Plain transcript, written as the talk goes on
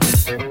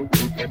Ladies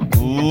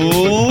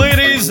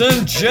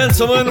and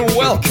gentlemen,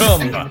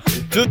 welcome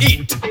to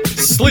Eat,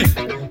 Sleep,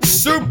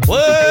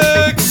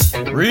 Suplex,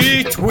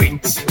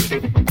 Retweet.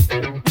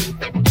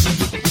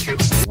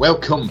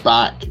 Welcome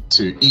back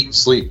to Eat,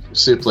 Sleep,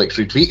 Suplex,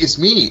 Retweet. It's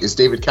me, it's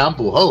David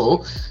Campbell.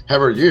 Hello, how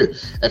are you?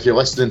 If you're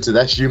listening to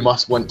this, you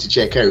must want to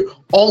check out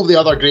all the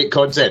other great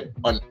content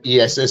on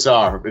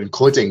ESSR,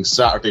 including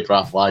Saturday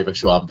Draft Live, a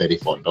show I'm very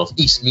fond of,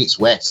 East Meets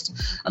West,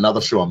 another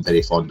show I'm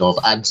very fond of,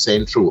 and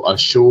Central, a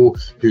show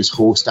whose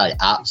host I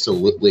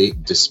absolutely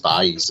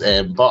despise.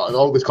 But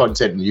all the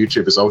content on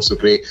YouTube is also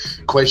great.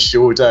 Quiz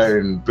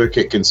Showdown, Book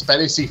It,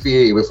 Conspiracy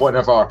Theory with one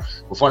of our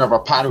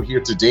panel here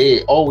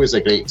today. Always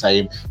a great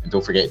time. And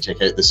don't forget to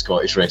check out the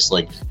Scottish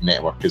Wrestling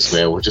Network as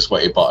well. We just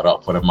want to butter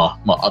up one of my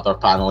other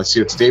panelists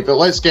here today. But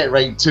let's get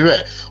right to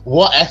it.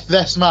 What if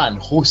this man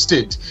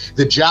hosted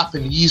the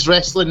Japanese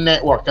Wrestling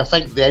Network? I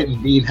think then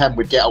me and him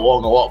would get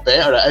along a lot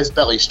better. It is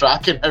Billy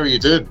Strachan. How are you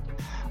doing?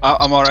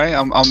 I'm all right.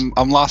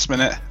 I'm last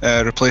minute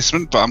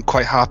replacement, but I'm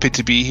quite happy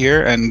to be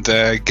here and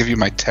give you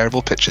my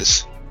terrible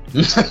pitches.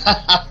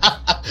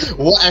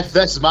 What if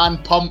this man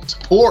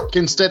pumped pork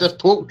instead of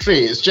poultry?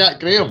 It's Jack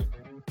Graham.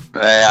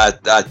 I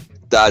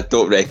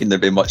don't reckon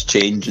there'd be much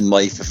change in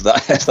life if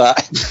that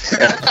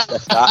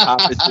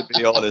happens, to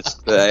be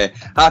honest.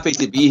 Happy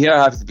to be here.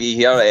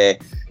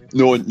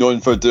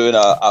 Known for doing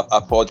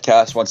a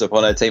podcast once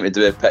upon a time to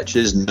do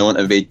pitches, known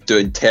to be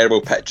doing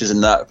terrible pitches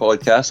in that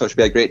podcast, so it should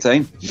be a great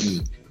time.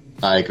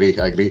 I agree.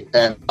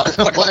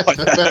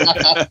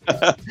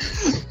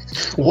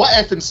 What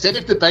if instead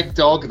of the big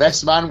dog,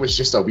 this man was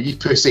just a wee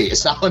pussy?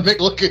 It's Alan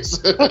McLucas.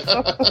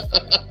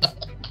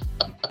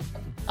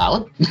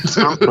 Alan?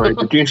 I'm sorry,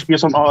 did you hear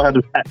something? I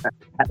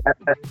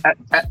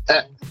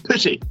had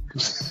pussy.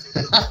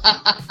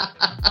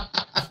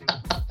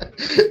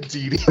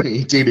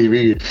 Deary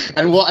me.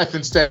 And what if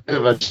instead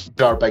of a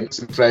Jar Binks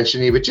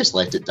impression, he would just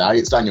let it die?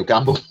 It's Daniel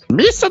Gamble.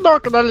 Mr.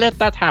 not gonna let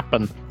that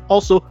happen.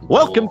 Also,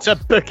 welcome to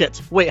Book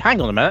It. Wait,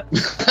 hang on a minute.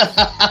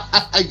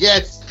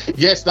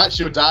 Yes, that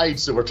show died,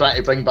 so we're trying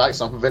to bring back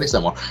something very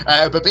similar.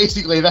 But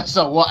basically, that's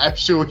a what if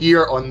show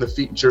here on the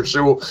feature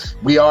show.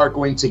 We are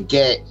going to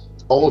get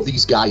all of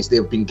these guys,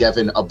 they've been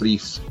given a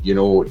brief,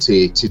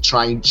 to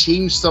try and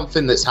change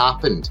something that's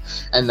happened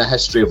in the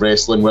history of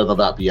wrestling, whether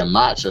that be a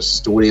match, a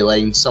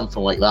storyline,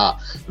 something like that.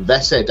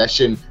 This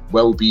edition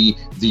will be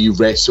the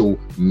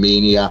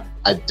WrestleMania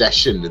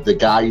edition. The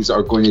guys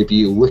are going to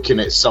be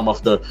looking at some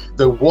of the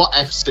what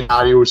if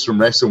scenarios from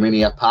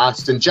WrestleMania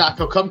past. And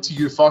Jack, I'll come to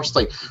you first.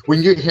 Like,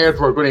 when you heard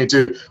we're going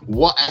to do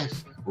what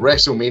if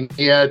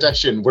WrestleMania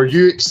edition, were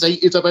you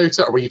excited about it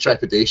or were you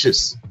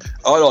trepidatious?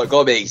 Oh no, I got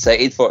to be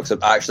excited for it because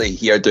I'm actually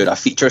here doing a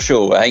feature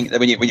show. I think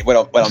when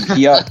I'm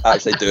here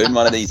actually doing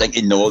one of these, I think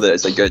you know that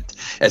it's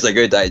a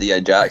good idea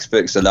in Jack's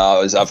books. And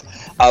I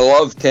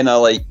love kind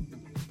of like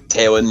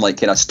telling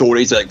like kind of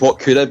stories like what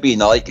could have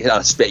been. I like kind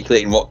of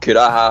speculating what could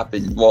have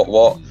happened,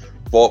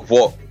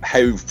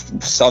 how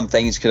some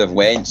things could have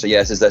went. So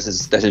yes, this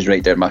is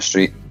right down my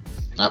street.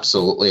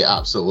 Absolutely.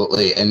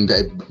 And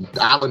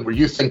Alan, were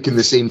you thinking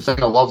the same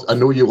thing? I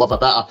know you love a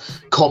bit of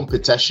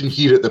competition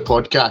here at the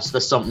podcast.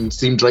 This something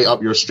seemed right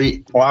up your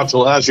street. Well,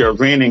 absolutely. As your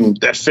reigning,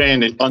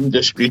 defending,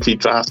 undisputed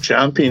draft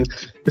champion,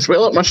 it's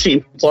well up my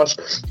street. Plus,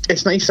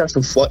 it's nice to have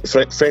some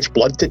fresh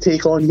blood to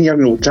take on here.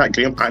 Jack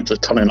Graham actually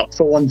turning up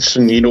for once,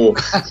 and head.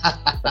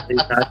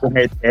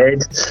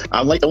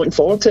 I'm looking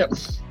forward to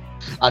it.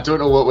 I don't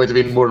know what would have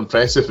been more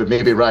impressive if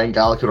maybe Ryan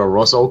Gallagher or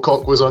Ross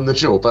Alcock was on the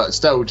show, but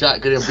still,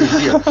 Jack Graham being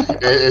here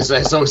is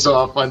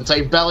also a fun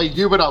time. Billy,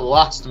 you were a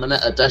last-minute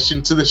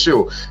addition to the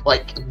show.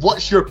 Like,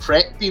 what's your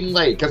prep been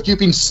like? Have you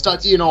been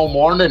studying all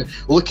morning,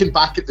 looking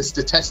back at the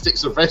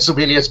statistics of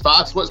WrestleMania's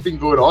past? What's been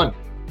going on?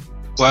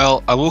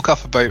 Well, I woke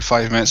up about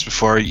 5 minutes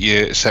before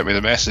you sent me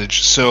the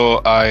message,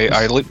 so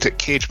I looked at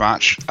Cage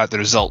Match at the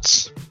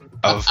results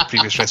of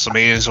previous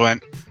WrestleManias and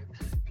went,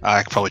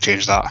 I could probably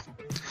change that.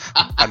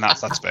 And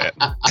that's about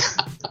it.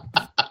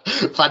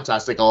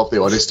 Fantastic, all of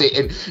the honesty.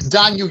 And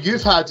Daniel,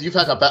 you've had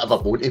a bit of a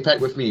bone to pick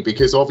with me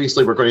because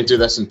obviously we're going to do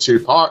this in two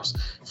parts.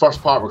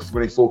 First part, we're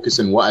going to focus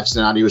on what if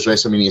scenarios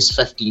WrestleMania's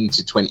 15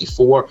 to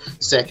 24.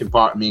 Second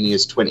part,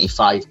 Mania's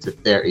 25 to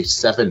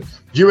 37.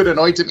 You were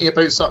annoyed at me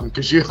about something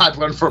because you had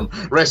one from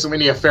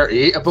WrestleMania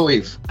 38, I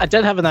believe. I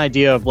did have an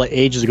idea of like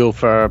ages ago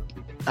for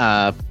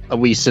a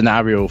wee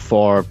scenario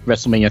for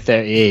WrestleMania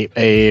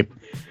 38.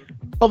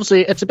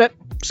 Obviously, it's a bit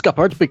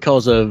scuppered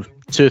because of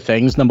two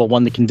things. Number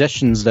one, the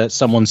conditions that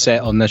someone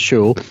set on this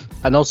show,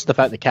 and also the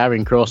fact that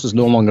Karrion Kross is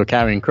no longer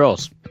Karrion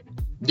Kross.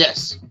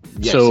 Yes,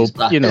 so,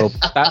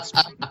 that's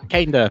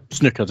kind of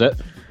snookered it.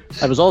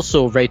 I was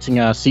also writing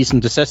a cease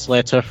and desist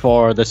letter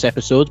for this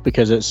episode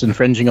because it's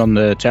infringing on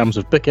the terms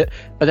of Book It,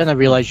 but then I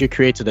realised you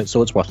created it,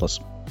 so it's worthless.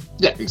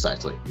 Yeah,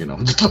 exactly.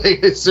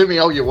 Sue me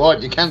all you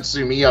want. You can't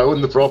sue me. I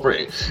own the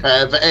property.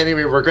 But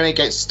anyway, we're going to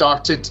get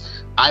started.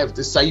 I have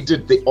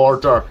decided the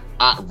order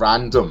at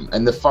random.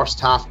 In the first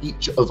half,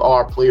 each of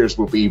our players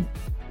will be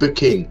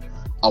booking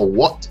a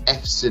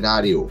what-if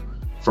scenario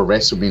for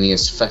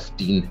WrestleMania's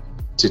 15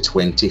 to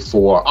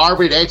 24. Are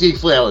we ready,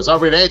 fellas? Are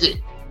we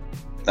ready?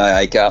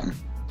 Aye, Captain.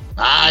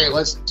 Aye,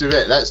 let's do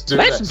it. Let's do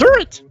Let's it. do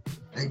it!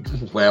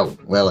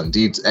 Well,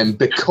 indeed. And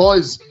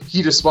because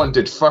he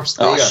responded first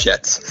there, Oh,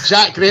 shit.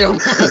 Jack Graham,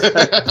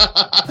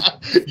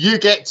 you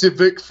get to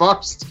book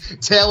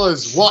first. Tell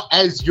us, what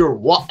is your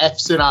what-if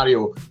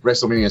scenario,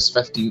 WrestleMania's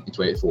 15 to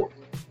 24?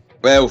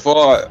 Well,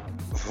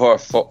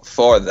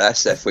 for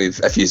this, if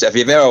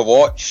you've ever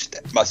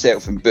watched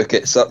myself and Book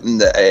It, something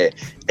that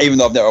even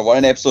though I've never won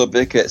an episode of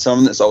Book It,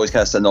 something that's always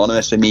kind of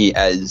synonymous with me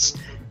is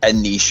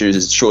in these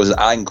shows that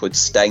I include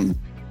Sting.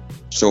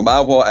 So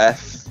my what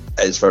if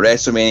is for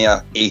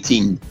WrestleMania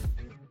 18,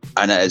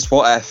 and it is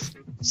what if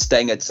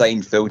Sting had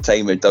signed full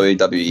time with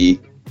WWE.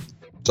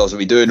 So as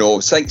we do know,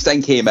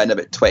 Sting came in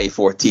about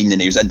 2014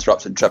 and he was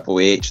interrupting Triple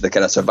H, the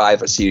kind of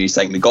Survivor Series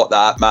thing. We got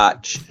that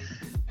match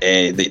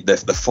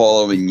the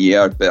following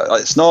year, but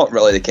it's not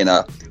really the kind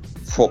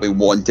of what we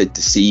wanted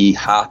to see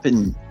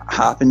happen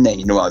then,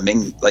 you know what I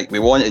mean? Like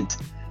you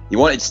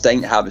wanted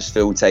Sting to have his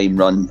full time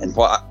run, and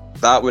what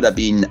that would have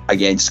been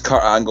against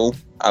Kurt Angle,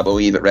 I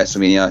believe, at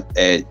WrestleMania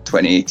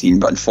 2018,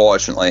 but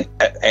unfortunately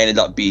it ended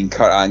up being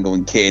Kurt Angle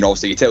and Kane.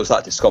 Obviously you tell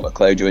that to Scott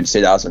McLeod, you would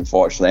say that's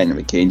unfortunately ended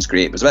with Kane's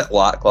great. It was a bit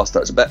lackluster,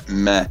 it was a bit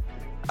meh.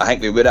 I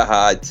think we would have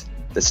had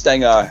the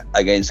Stinger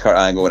against Kurt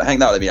Angle, and I think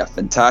that would have been a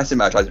fantastic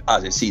match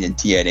as we've seen in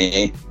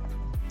TNA.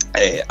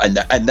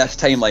 And this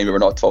timeline, we were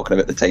not talking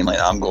about the timeline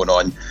I'm going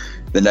on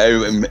the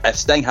now. If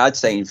Sting had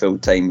signed full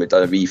time with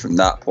WWE from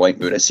that point,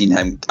 we would have seen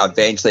him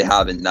eventually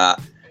having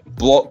that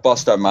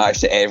blockbuster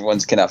match that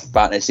everyone's kind of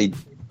fantasy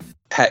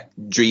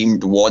picked,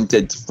 dreamed,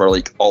 wanted for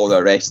like all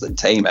the wrestling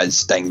time, as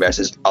Sting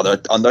versus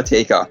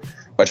Undertaker,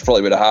 which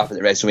probably would have happened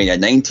at WrestleMania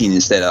 19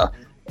 instead of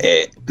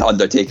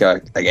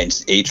Undertaker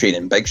against A-Train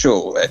and Big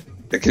Show. It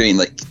could have been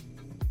like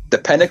the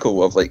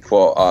pinnacle of like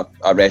what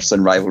a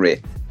wrestling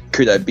rivalry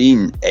could have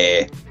been.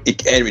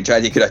 Edwin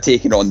Andrade could have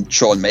taken on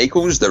Shawn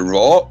Michaels, The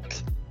Rock.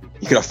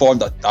 He could have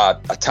formed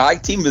a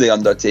tag team with The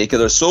Undertaker.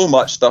 There's so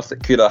much stuff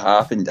that could have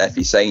happened if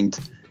he signed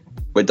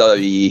with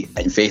WWE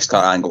and faced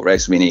Kurt Angle at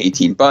WrestleMania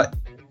 18, but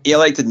he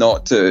elected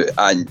not to,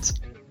 and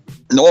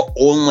not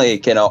only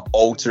kind of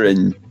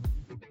altering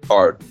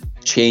or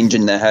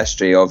changing the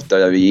history of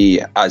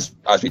WWE as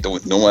we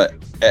don't know it,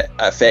 it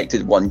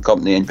affected one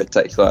company in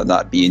particular, and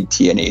that being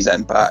TNA's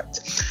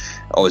Impact.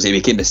 Obviously, he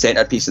became the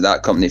centerpiece of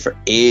that company for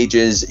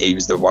ages. He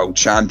was the world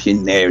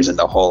champion there, he was in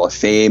the Hall of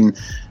Fame.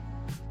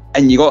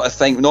 And you got to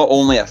think, not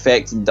only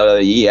affecting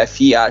WWE, if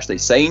he actually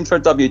signed for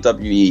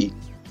WWE,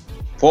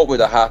 what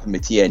would have happened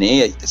with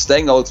TNA?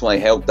 Sting ultimately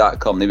helped that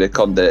company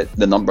become the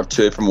number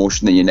 2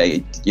 promotion in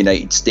the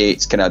United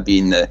States, kind of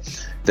being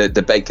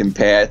the big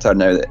competitor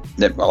now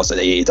that also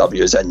the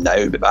AEW is in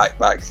now, but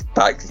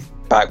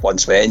back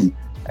once when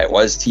it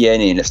was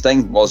TNA and the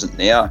Sting wasn't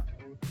there.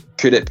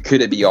 Could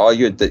it be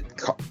argued that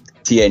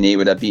TNA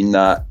would have been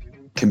that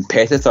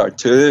competitor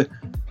to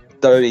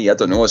WWE? I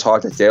don't know, it's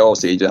hard to tell.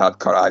 So you do have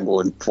Kurt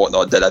Angle and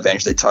whatnot did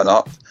eventually turn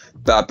up,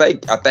 but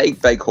a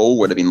big hole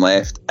would have been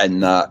left in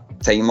that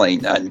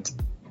timeline, and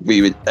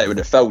it would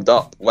have filled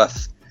up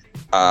with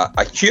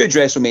a huge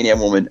WrestleMania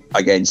moment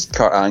against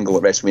Kurt Angle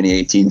at WrestleMania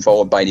 18,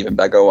 followed by an even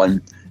bigger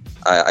one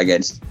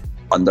against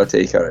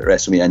Undertaker at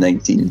WrestleMania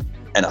 19.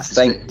 And I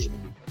think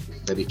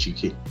very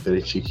cheeky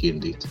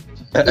indeed.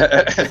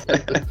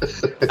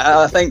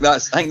 I think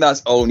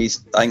that's all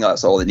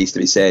that needs to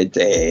be said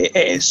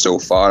so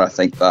far. I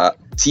think that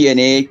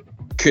TNA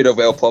could have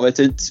well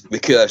plummeted. We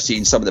could have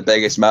seen some of the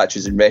biggest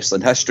matches in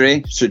wrestling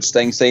history should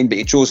Sting sign, but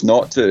he chose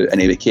not to,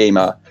 and he became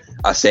a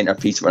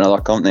centerpiece for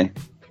another company.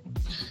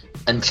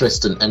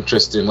 Interesting.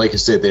 Like I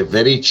said, they're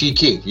very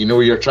cheeky. You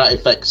know, you're trying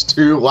to fix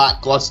 2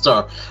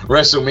 lackluster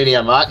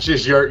WrestleMania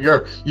matches.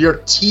 You're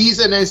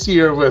teasing us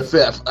here with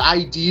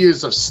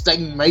ideas of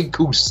Sting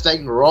Michaels,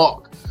 Sting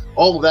Rock,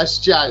 all this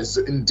jazz,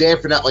 and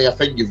definitely I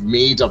think you've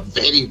made a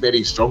very,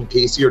 very strong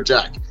case here,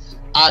 Jack,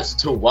 as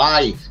to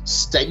why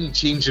Sting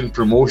changing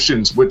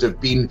promotions would have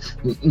been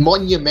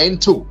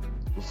monumental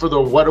for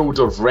the world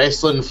of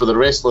wrestling, for the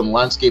wrestling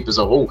landscape as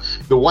a whole.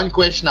 The one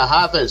question I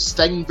have is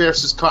Sting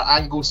versus Kurt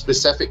Angle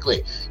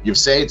specifically. You've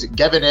said,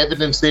 given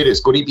evidence there, it's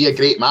going to be a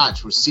great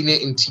match. We've seen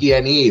it in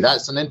TNA.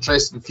 That's an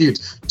interesting feud.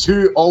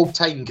 2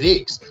 all-time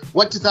greats.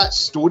 What does that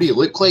story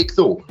look like,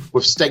 though,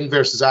 with Sting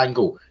versus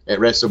Angle at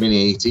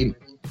WrestleMania 18?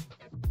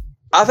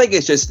 I think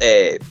it's just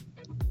the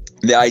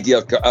idea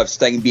of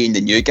Sting being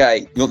the new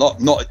guy.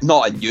 Not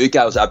a new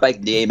guy, it was a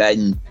big name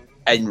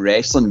in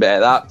wrestling, but at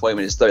that point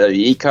when it's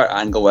WWE, Kurt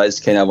Angle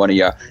is kind of one of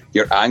your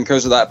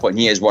anchors at that point.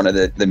 He is one of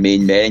the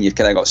main men. You've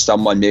kind of got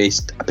someone maybe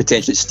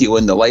potentially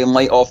stealing the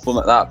limelight off him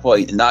at that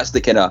point, and that's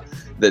the kind of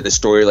the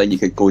storyline you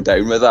could go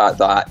down with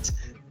that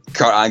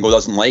Kurt Angle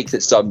doesn't like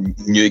that some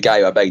new guy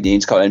with a big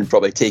name's coming in,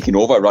 probably taking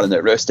over, running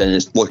at Roost, and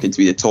is looking to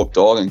be the top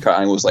dog, and Kurt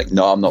Angle's like,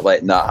 no, I'm not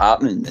letting that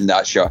happen, and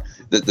that's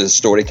the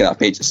story kind of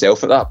paints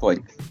itself at that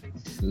point.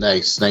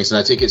 Nice. And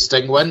I take it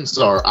Sting wins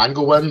or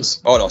Angle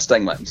wins? Oh no,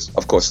 Sting wins.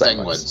 Of course,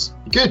 Sting wins.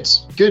 Good.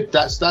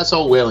 That's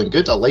all well and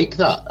good. I like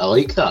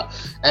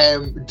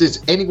that.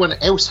 Does anyone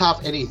else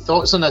have any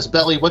thoughts on this,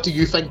 Billy? What do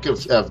you think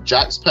of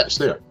Jack's pitch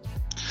there?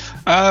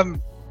 Yeah,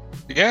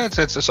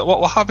 it's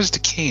what happens to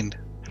Kane?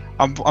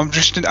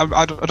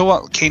 I don't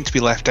want Kane to be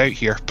left out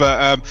here,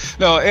 but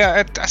no,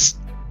 yeah,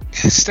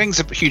 Sting's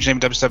a huge name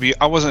in WWE.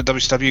 I wasn't a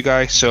WCW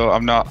guy, so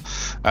I'm not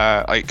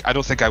I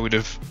don't think I would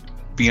have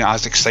been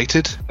as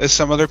excited as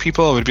some other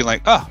people. I would have been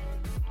like,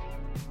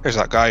 here's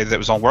that guy that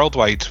was on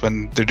Worldwide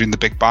when they're doing the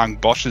Big Bang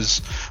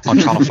botches on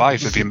Channel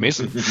 5. It'd be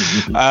amazing.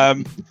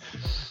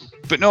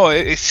 But no,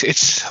 it's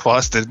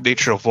that's the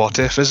nature of What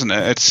If, isn't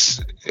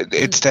it?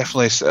 It's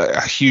definitely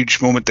a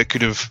huge moment that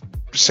could have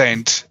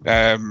changed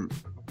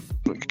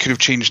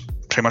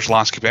pretty much the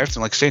landscape of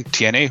everything. Like saying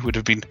TNA would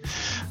have been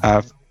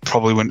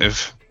probably wouldn't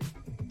have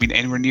been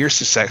anywhere near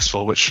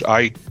successful, which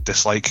I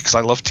dislike because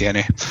I love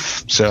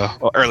TNA.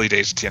 So early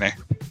days of TNA.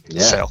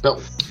 Yeah,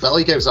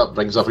 Billy brings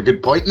up a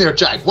good point there,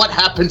 Jack. What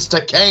happens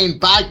to Kane?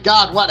 By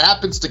God, what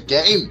happens to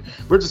Kane?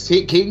 Where does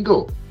Kane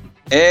go?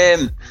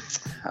 I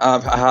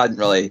hadn't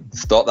really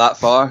thought that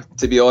far,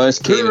 to be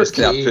honest. Kane was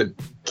just kind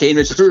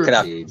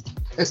of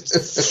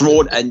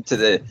thrown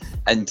into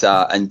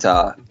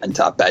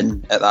a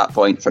bin at that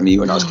point for me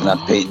when I was kind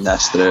of painting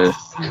this through.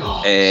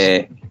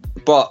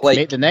 But like,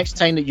 mate, the next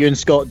time that you and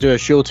Scott do a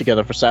show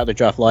together for Saturday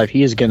Draft Live,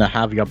 he is going to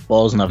have your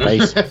balls in a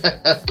vice.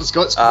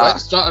 Scott's quite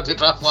Saturday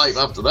Draft Live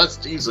after this,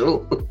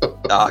 Diesel.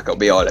 It'll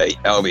be alright.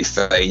 It'll be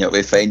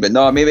fine. But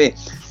no, maybe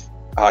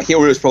Heel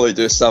Roos probably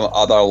do some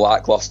other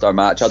lackluster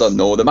match. I don't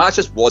know. The match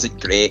just wasn't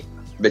great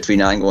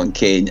between Angle and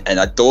Kane, and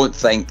I don't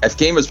think if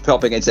Kane was put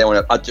up against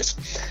anyone, I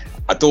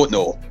don't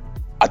know.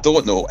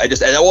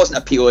 It wasn't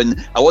appealing.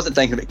 I wasn't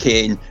thinking about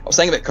Kane. I was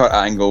thinking about Kurt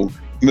Angle.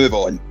 Move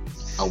on.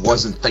 I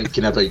wasn't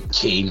thinking about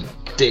Kane.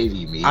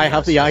 Davey me. I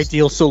have the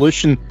ideal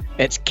solution.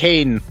 It's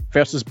Kane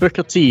versus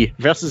Booker T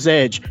versus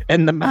Edge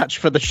in the match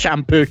for the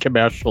shampoo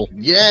commercial.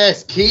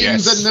 Yes,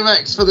 Kane's in the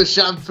mix for the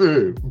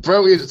shampoo.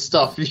 Brilliant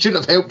stuff. You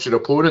shouldn't have helped your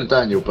opponent,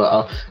 Daniel,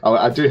 but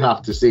I do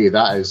have to say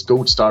that is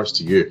gold stars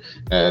to you.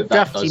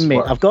 Draft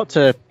teammate, I've got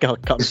to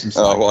cut some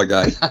stuff. What a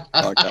guy.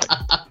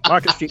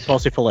 Market Street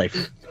Posse for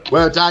life.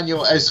 Well,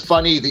 Daniel, it's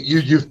funny that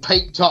you've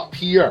piped up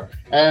here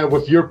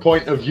with your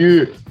point of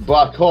view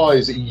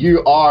because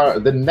you are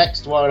the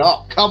next one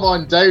up. Come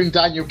on down,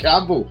 Daniel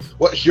Campbell.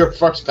 What's your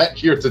first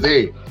pitch here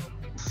today?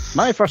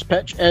 My first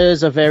pitch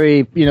is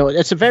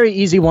it's a very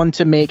easy one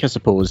to make, I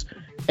suppose.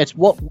 It's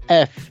what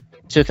if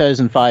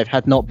 2005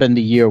 had not been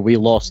the year we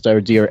lost our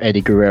dear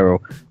Eddie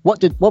Guerrero?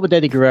 What would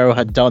Eddie Guerrero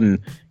have done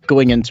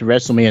going into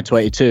WrestleMania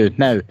 22?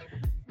 Now,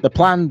 the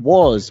plan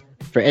was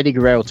for Eddie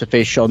Guerrero to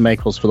face Shawn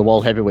Michaels for the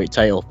World Heavyweight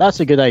title. That's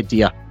a good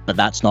idea, but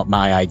that's not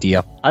my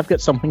idea. I've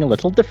got something a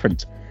little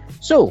different.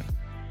 So,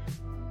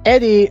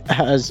 Eddie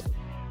has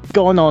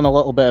gone on a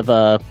little bit of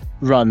a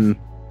run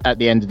at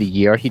the end of the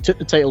year. He took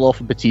the title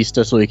off of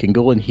Batista so he can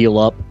go and heal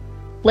up.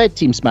 Led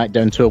Team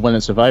SmackDown to a win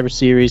at Survivor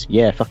Series.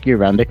 Yeah, fuck you,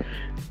 Randy.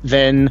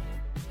 Then,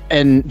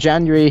 in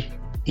January,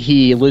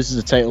 he loses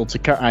the title to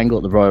Kurt Angle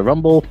at the Royal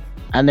Rumble.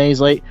 And then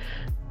he's like,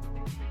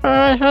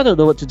 I don't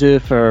know what to do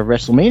for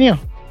WrestleMania.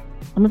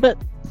 I'm a bit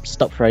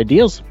stuck for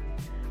ideas.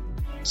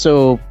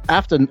 So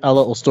after a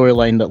little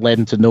storyline that led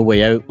into No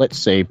Way Out, let's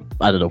say,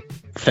 I don't know,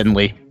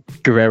 Finlay,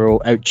 Guerrero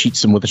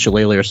out-cheats him with a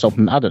shillelagh or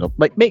something, I don't know,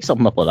 like make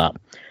something up like that.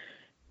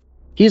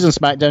 He's on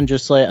SmackDown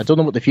just like, I don't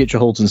know what the future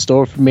holds in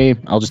store for me,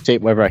 I'll just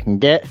take whatever I can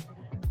get.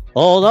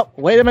 Hold up,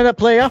 wait a minute,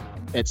 player.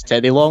 It's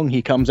Teddy Long.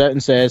 He comes out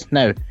and says,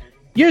 now,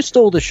 you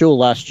stole the show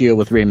last year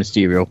with Rey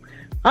Mysterio.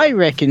 I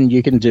reckon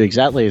you can do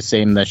exactly the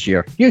same this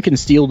year. You can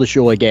steal the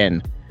show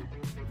again.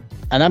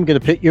 And I'm going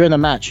to put you in a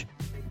match.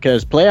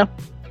 Because, player,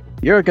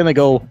 you're going to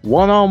go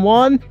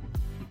one-on-one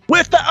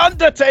with The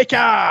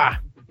Undertaker!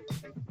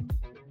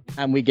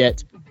 And we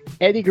get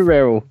Eddie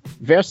Guerrero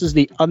versus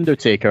The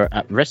Undertaker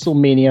at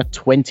WrestleMania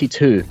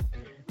 22.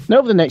 Now,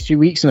 over the next few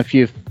weeks, in a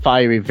few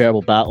fiery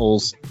verbal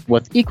battles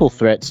with equal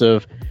threats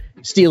of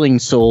stealing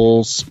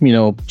souls,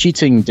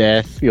 cheating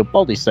death,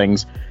 all these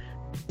things,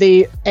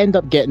 they end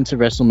up getting to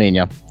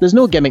WrestleMania. There's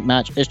no gimmick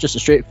match, it's just a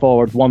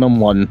straightforward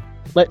one-on-one.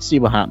 Let's see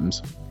what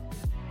happens.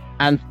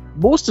 And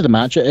most of the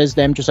match is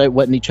them just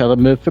outwitting each other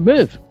move for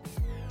move.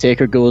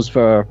 Taker goes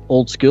for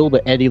old school,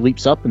 but Eddie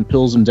leaps up and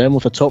pulls him down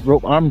with a top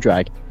rope arm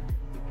drag.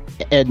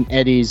 And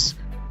Eddie's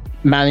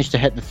managed to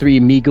hit the three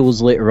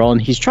amigos later on.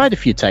 He's tried a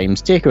few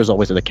times. Taker's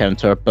always at the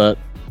counter, but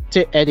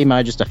Eddie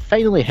manages to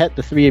finally hit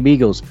the three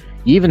amigos.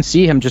 You even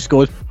see him just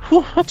go,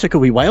 whew, that took a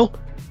wee while.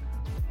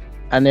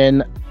 And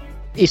then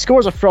he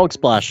scores a frog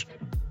splash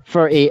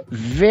for a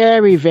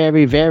very,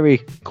 very, very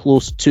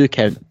close 2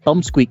 count.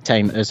 Bum squeak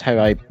time is how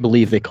I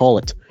believe they call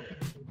it.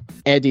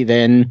 Eddie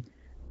then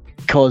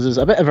causes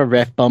a bit of a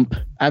ref bump,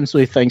 and so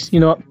he thinks, you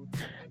know what,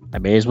 I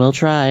may as well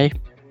try.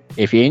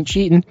 If you ain't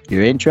cheating,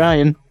 you ain't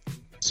trying.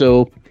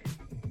 So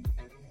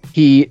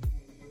he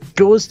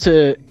goes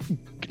to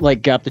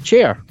grab the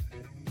chair,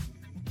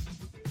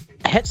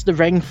 hits the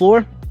ring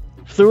floor,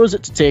 throws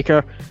it to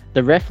Taker.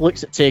 The ref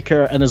looks at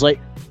Taker and is like,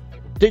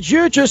 did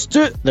you just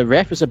do it? The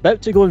ref is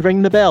about to go and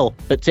ring the bell,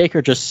 but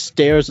Taker just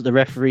stares at the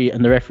referee,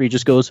 and the referee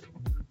just goes,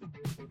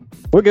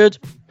 we're good.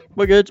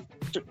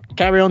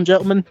 Carry on,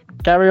 gentlemen.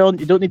 Carry on.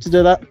 You don't need to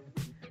do that.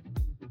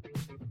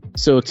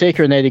 So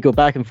Taker and Eddie go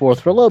back and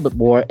forth for a little bit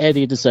more.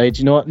 Eddie decides,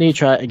 you know what, need to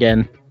try it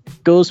again.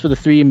 goes for the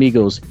 3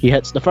 amigos. He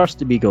hits the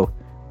first amigo,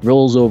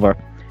 rolls over,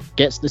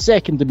 gets the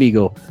second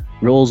amigo,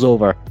 rolls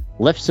over,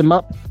 lifts him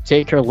up.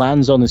 Taker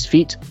lands on his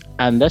feet,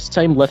 and this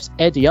time lifts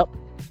Eddie up.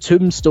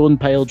 Tombstone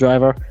pile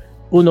driver.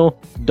 1,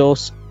 2,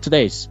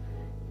 3.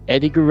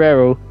 Eddie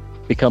Guerrero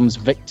becomes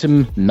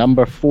victim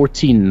number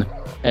 14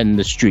 in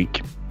the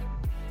streak.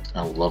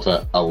 I love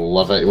it. I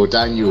love it. Well,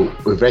 Daniel,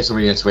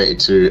 WrestleMania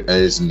 22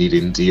 is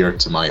near and dear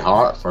to my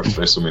heart. First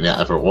WrestleMania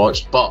I ever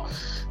watched. But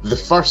the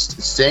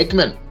first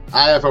segment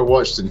I ever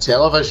watched on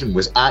television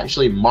was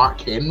actually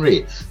Mark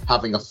Henry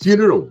having a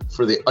funeral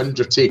for the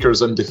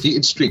Undertaker's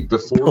undefeated streak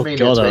before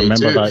Mania 22. I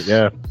remember that,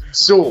 yeah.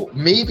 So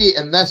maybe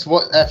in this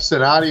what-if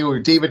scenario,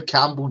 David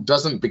Campbell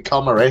doesn't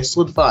become a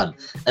wrestling fan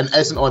and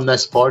isn't on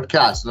this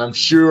podcast. And I'm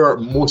sure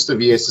most of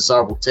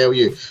ESSR will tell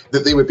you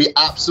that they would be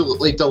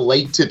absolutely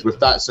delighted with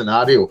that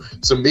scenario.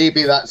 So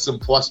maybe that's some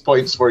plus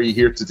points for you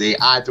here today.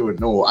 I don't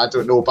know.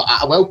 But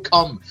I will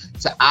come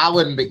to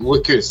Alan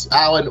McLucas.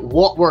 Alan,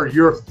 what were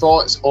your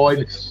thoughts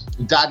on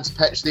Dan's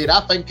pitch there?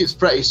 I think it's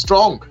pretty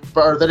strong,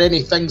 but are there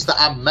any things that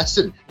I'm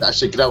missing that I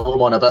should grill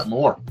him on a bit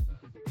more?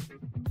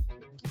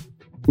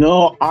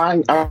 No,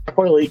 I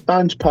quite like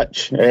Dan's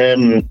pitch.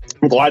 I'm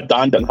glad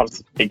Dan didn't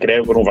have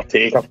Guerrero going over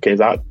Taker, because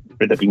that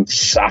would have been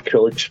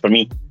sacrilege for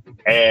me.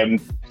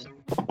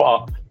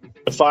 But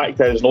the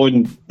fact is,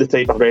 knowing the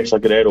type of wrestler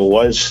Guerrero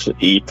was,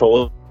 he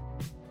probably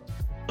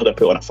would have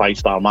put on a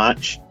 5-star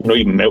match. You know,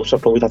 even Meltzer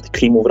probably would have to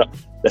cream over it.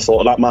 The thought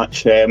of that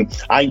match.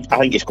 I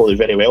think he's called it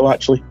very well,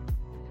 actually.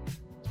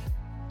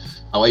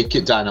 I like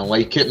it, Dan. I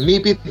like it.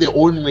 Maybe the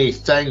only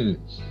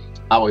thing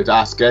I would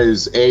ask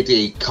is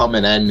Eddie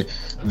coming in.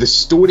 The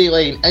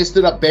storyline, is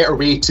there a better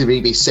way to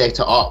maybe set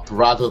it up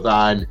rather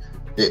than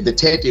the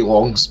Teddy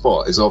Long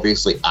spot is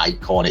obviously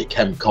iconic.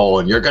 Him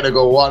calling, you're going to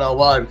go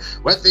one-on-one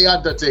with The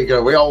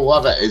Undertaker. We all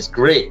love it. It's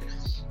great.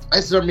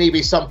 Is there maybe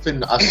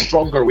a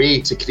stronger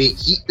way to create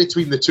heat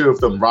between the two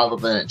of them rather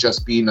than it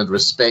just being a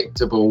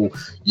respectable,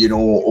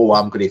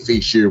 I'm going to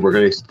face you, we're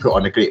going to put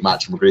on a great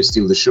match and we're going to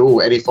steal the show?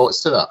 Any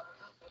thoughts to that?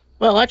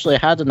 Well, actually, I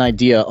had an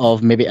idea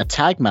of maybe a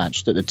tag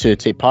match that the two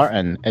take part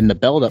in the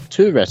build-up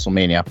to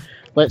WrestleMania.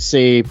 Let's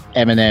say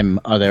Eminem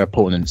are their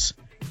opponents,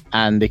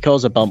 and they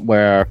cause a bump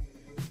where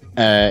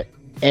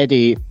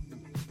Eddie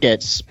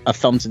gets a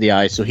thumb to the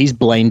eye, so he's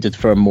blinded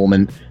for a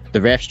moment.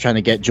 The ref's trying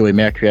to get Joey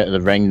Mercury out of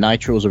the ring.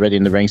 Nitro's already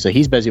in the ring, so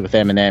he's busy with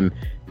Eminem.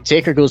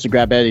 Taker goes to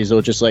grab Eddie, so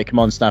just like, come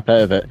on, snap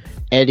out of it.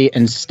 Eddie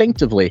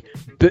instinctively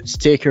boots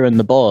Taker in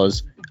the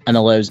balls and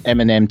allows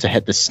Eminem to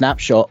hit the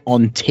snapshot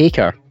on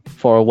Taker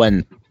for a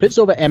win. Puts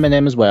over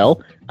Eminem as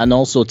well, and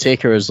also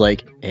Taker is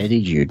like, Eddie,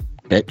 you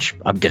bitch,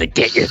 I'm gonna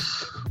get you.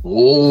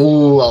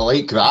 Oh, I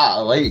like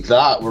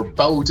that. We're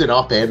building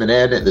up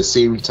Eminem at the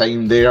same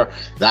time there.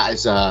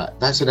 That's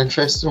an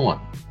interesting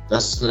one.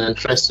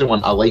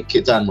 I like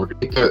it, Dan. We're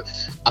going to put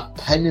a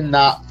pin in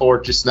that for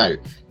just now,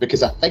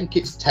 because I think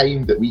it's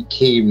time that we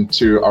came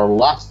to our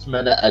last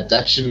minute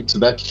addition to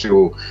this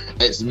show.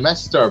 It's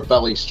Mr.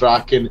 Billy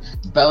Strachan.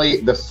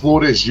 Billy, the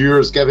floor is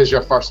yours. Give us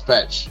your first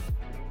pitch.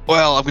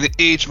 Well, I'm going to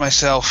age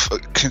myself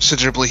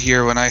considerably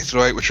here when I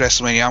throw out which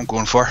WrestleMania I'm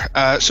going for.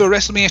 So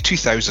WrestleMania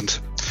 2000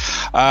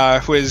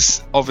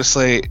 was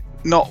obviously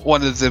not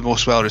one of the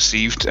most well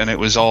received, and it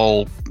was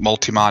all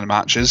multi-man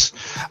matches.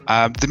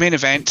 The main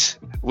event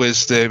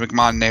was the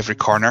McMahon in every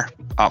corner,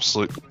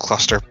 absolute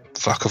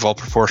clusterfuck of all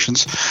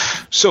proportions.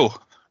 So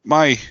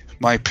my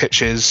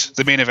pitch is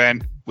the main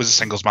event was a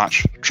singles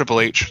match, Triple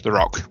H, The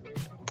Rock.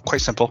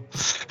 Quite simple.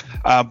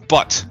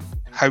 But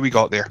how we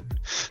got there.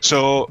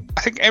 So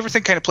I think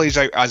everything kind of plays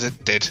out as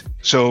it did.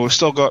 So we've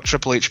still got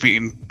Triple H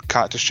beating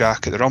Cactus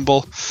Jack at the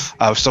Rumble.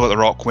 We've still got The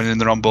Rock winning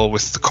the Rumble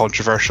with the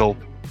controversial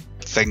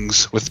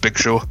things with Big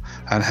Show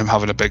and him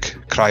having a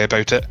big cry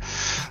about it.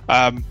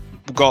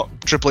 We've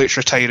got Triple H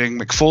retiring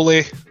Mick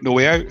Foley, No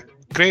Way Out.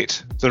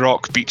 Great. The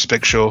Rock beats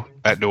Big Show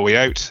at No Way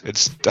Out. I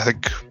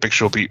think Big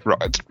Show beat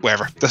Rock,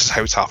 whatever. This is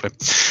how it's happening.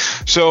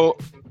 So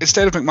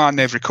instead of McMahon in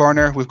every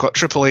corner, we've got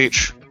Triple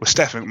H with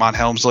Stephanie McMahon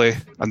Helmsley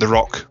and The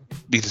Rock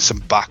needed some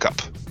backup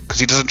because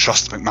he doesn't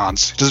trust the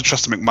McMahons. He doesn't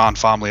trust the McMahon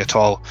family at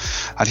all.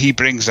 And he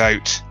brings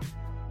out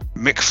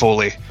Mick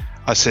Foley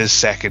as his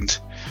second.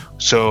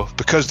 So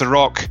because The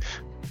Rock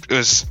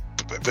was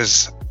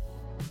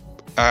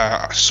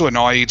so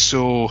annoyed,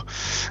 so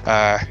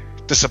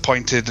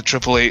disappointed that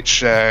Triple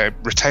H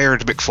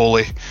retired Mick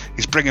Foley,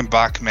 he's bringing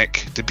back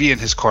Mick to be in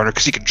his corner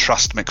because he can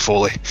trust Mick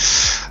Foley.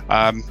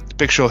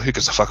 Big Show, who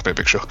gives a fuck about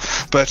Big Show?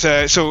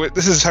 But so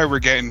this is how we're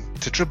getting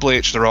to Triple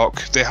H, The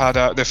Rock. They've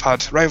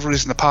had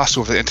rivalries in the past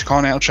over the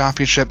Intercontinental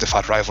Championship. They've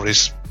had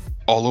rivalries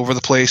all over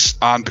the place,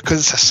 and because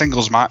it's a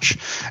singles match,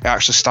 it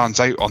actually stands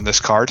out on this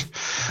card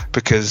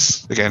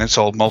because again, it's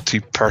all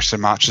multi-person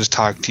matches,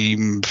 tag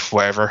team,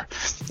 whatever,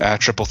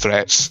 triple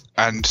threats,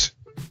 and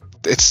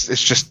it's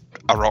just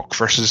a Rock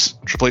versus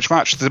Triple H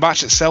match. The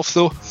match itself,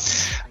 though,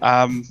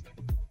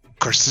 of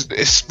course,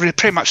 it's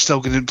pretty much still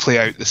going to play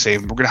out the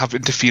same. We're going to have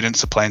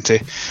interference aplenty.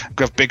 We're going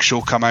to have Big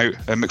Show come out,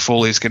 and Mick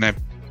Foley's going to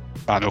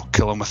I know,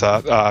 kill him with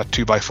a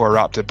 2x4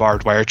 wrapped in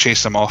barbed wire,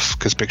 chase him off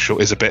because Big Show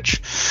is a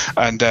bitch,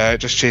 and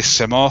just chases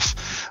him off.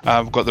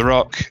 We've got The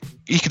Rock.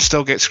 He can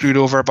still get screwed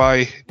over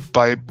by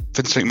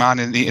Vince McMahon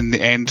in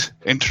the end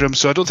interim.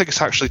 So I don't think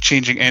it's actually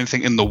changing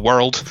anything in the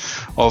world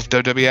of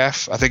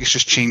WWF. I think it's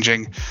just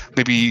changing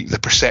maybe the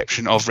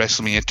perception of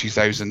WrestleMania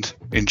 2000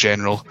 in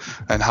general,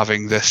 and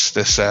having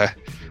this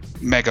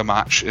mega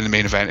match in the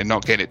main event and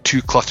not getting it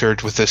too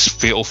cluttered with this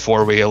fatal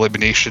 4-way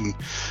elimination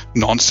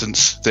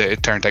nonsense that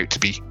it turned out to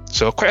be.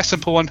 So quite a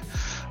simple one.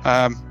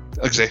 Like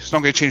I say, it's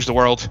not going to change the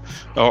world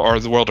or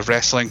the world of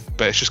wrestling,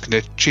 but it's just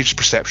going to change the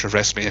perception of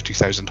WrestleMania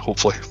 2000,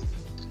 hopefully.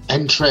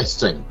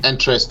 Interesting,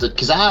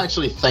 because I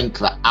actually think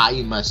that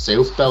I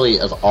myself, Billy,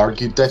 have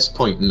argued this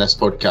point in this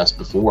podcast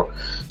before.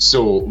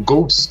 So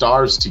gold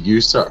stars to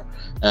you, sir.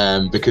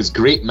 Because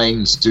great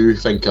minds do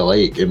think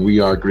alike, and we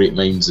are great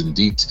minds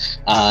indeed.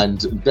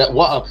 And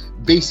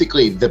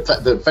basically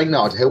the thing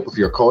that would help with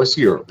your cause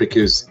here,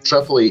 because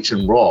Triple H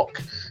and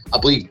Rock, I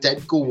believe,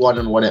 did go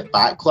 1-on-1 at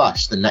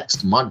Backlash the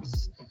next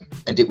month,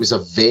 and it was a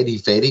very,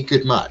 very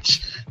good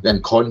match.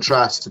 In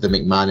contrast to the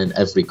McMahon in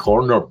every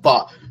corner,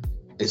 but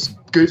as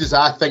good as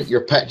I think your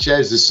pitch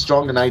is, as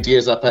strong an idea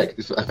as I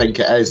think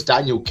it is,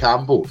 Daniel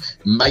Campbell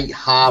might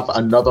have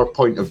another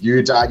point of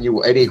view.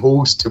 Daniel, any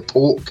holes to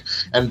poke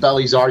in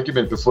Billy's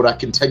argument before I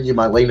continue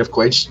my line of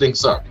questioning,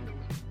 sir?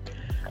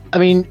 I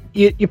mean,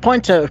 you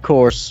point out, of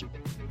course,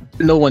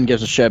 no one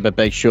gives a shit about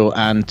Big Show,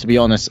 and to be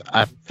honest,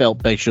 I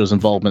felt Big Show's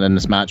involvement in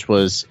this match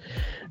was,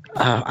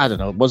 I don't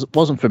know, it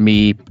wasn't for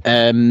me.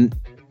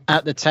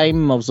 At the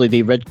time, obviously,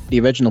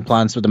 the original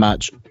plans for the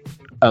match,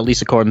 at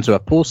least according to a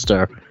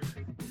poster,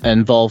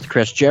 involved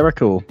Chris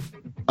Jericho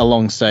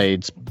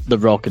alongside The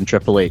Rock and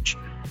Triple H.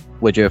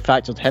 Would you have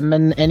factored him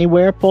in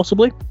anywhere,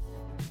 possibly?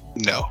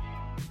 No,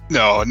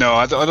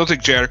 I don't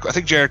think Jericho. I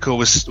think Jericho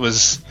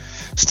was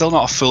still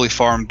not a fully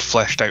formed,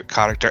 fleshed out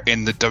character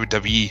in the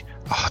WWE.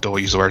 I don't want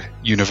to use the word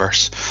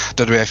universe,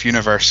 WWF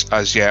universe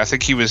as yet. I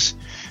think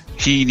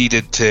he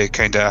needed to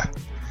kind of.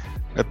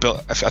 I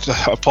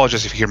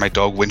apologize if you hear my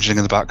dog whinging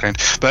in the background,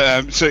 but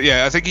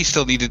I think he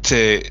still needed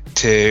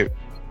to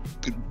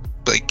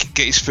like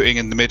get his footing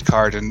in the mid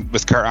card, and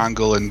with Kurt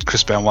Angle and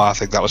Chris Benoit, I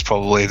think that was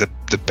probably the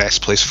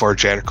best place for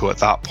Jericho at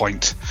that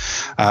point,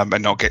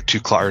 and not get too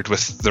cluttered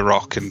with The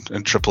Rock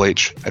and Triple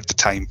H at the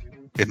time,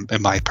 in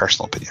my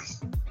personal opinion.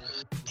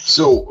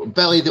 So,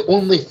 Billy, the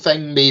only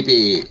thing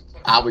maybe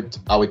I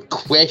would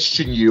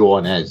question you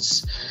on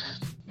is,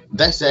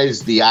 this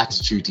is the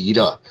Attitude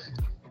Era.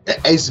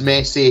 It is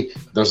messy.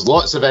 There's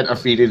lots of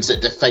interference.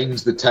 It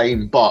defines the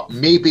time, but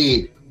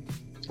maybe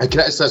a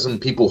criticism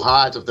people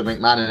had of the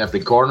McMahon in every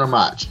corner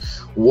match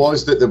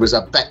was that there was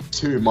a bit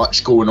too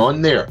much going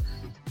on there.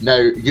 Now,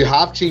 you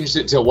have changed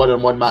it to a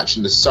 1-on-1 match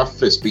in the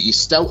surface, but you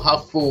still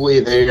have Foley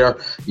there,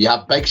 you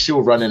have Big Show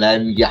running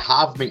in, you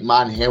have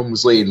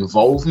McMahon-Helmsley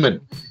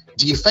involvement.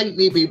 Do you think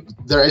maybe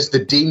there is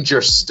the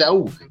danger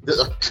still that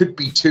there could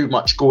be too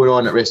much going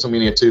on at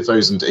WrestleMania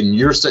 2000 in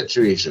your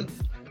situation?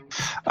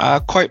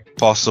 Quite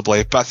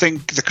possibly, but I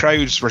think the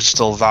crowds were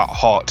still that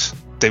hot.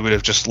 They would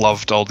have just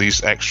loved all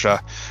these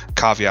extra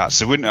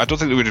caveats. I don't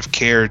think they would have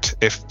cared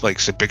if, like,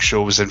 say, Big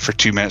Show was in for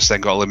 2 minutes,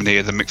 then got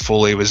eliminated, then Mick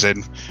Foley was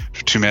in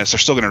for 2 minutes. They're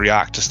still going to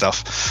react to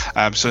stuff.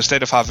 So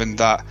instead of having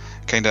that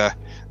kind of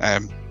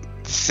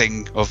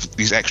thing of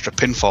these extra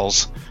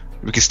pinfalls,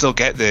 we can still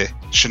get the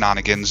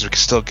shenanigans, we can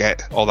still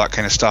get all that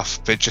kind of stuff,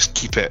 but just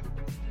keep it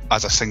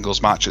as a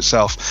singles match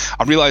itself.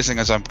 I'm realizing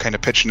as I'm kind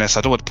of pitching this,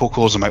 I don't want to poke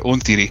holes in my own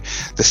theory.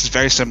 This is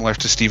very similar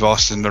to Steve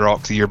Austin and The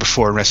Rock the year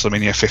before in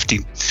WrestleMania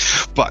 15,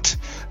 but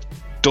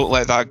don't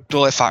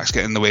let facts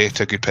get in the way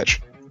to a good pitch.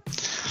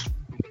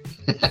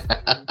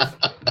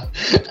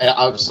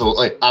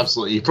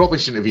 Absolutely. You probably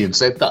shouldn't have even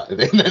said that,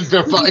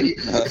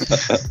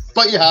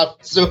 but you have,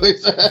 so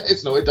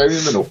it's noted down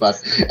in the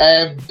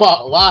notepad.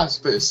 But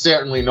last but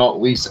certainly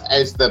not least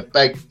is the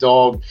big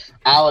dog,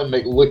 Alan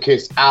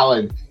McLucas.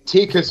 Alan,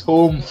 take us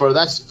home for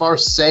this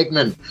first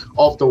segment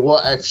of the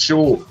What If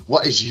Show.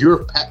 What is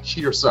your pitch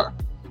here, sir?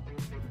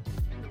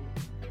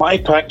 My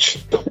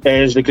pitch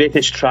is the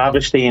greatest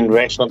travesty in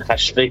wrestling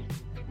history.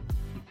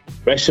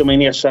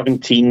 WrestleMania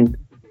 17,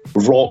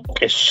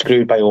 Rock is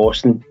screwed by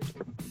Austin.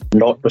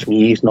 Not with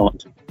me, he's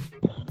not.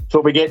 So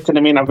we get to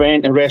the main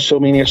event in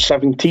WrestleMania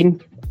 17.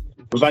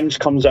 Vince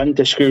comes in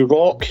to screw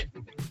Rock,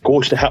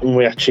 goes to hit him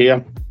with a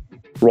chair.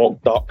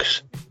 Rock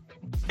ducks,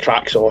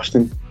 cracks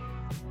Austin.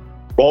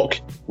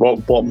 Rock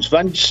bombs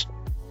Vince,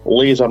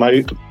 lays him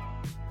out,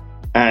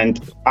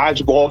 and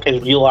as Rock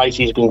has realised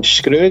he's been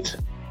screwed,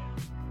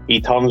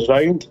 he turns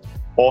round.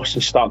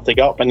 Austin's starting to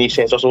get up, and he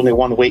says there's only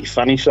one way to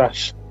finish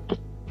this.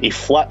 He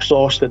flips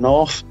Austin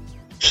off.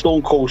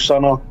 Stone Cold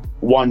Stunner,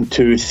 1,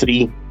 2,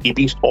 3. He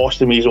beats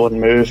Austin with his own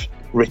move,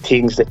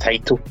 retains the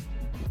title.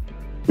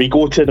 We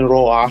go to the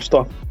Raw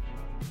after.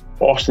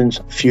 Austin's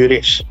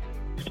furious.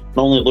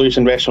 Not only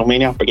losing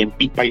WrestleMania, but getting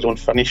beat by his own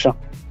finisher.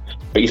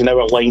 But he's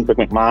now aligned with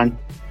McMahon,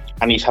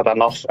 and he's had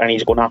enough, and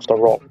he's going after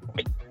Rock.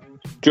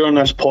 During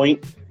this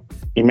point,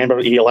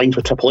 remember he aligns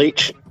with Triple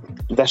H.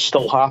 This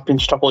still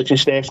happens. Triple H and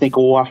Stephanie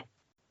go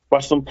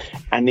with them,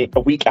 and a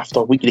week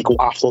after week they go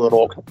after The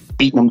Rock,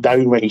 beating him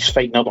down when he's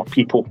fighting other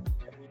people.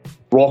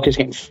 Rock is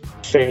getting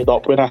fed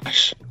up with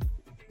this.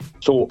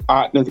 So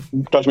at the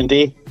Judgment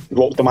Day,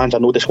 Rock demands a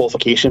no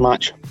disqualification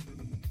match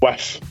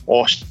with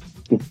Austin.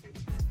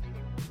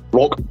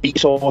 Rock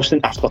beats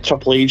Austin after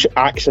Triple H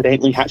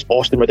accidentally hits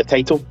Austin with the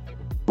title.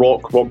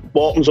 Rock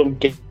bottoms him,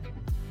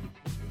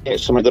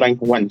 gets him at the ring,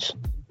 wins.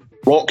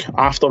 Rock,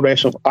 after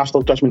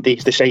Judgment Day,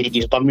 has decided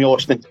he's done with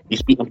Austin.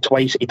 He's beaten him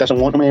twice. He doesn't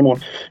want him anymore.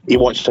 He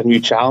wants a new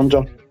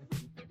challenger.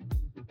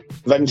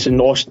 Vince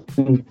and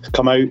Austin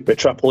come out with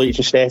Triple H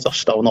instead. They're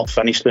still not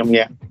finished with him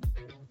yet.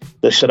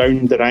 They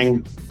surround the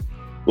ring.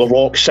 The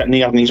Rock sitting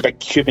there in his big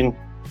Cuban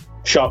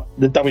shirt,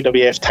 the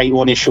WWF title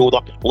on his shoulder,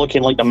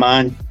 looking like the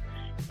man.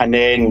 And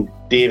then,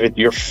 David,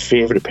 your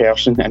favourite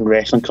person in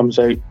wrestling comes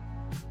out,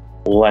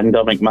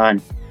 Linda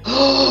McMahon.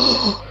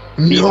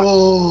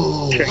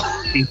 No!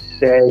 She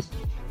says,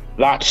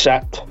 that's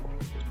it.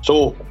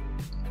 So,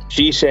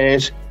 she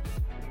says,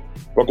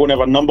 we're going to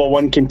have a number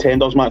one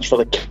contenders match for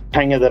the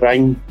King of the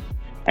Ring.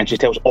 And she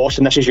tells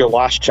Austin, this is your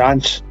last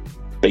chance.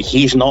 But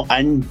he's not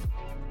in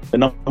the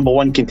number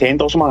one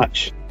contenders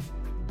match.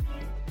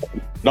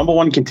 Number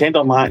one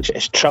contender match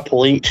is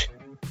Triple H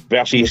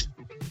versus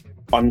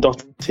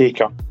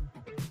Undertaker.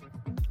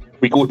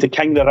 We go to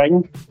King of the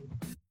Ring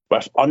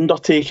with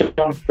Undertaker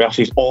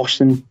versus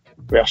Austin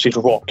versus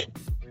Rock.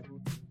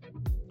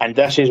 And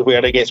this is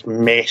where it gets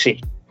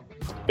messy,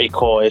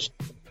 because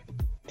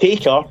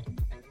Taker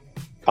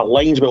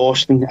aligns with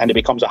Austin and it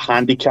becomes a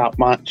handicap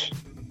match.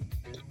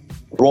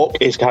 Rock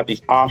has had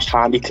his arse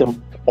handed to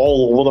him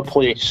all over the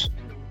place.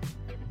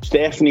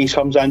 Stephanie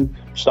comes in,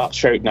 starts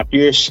shouting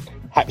abuse,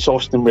 hits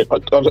Austin with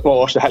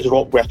Austin hits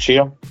Rock with a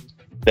chair.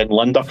 Then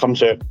Linda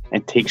comes out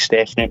and takes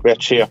Stephanie out with a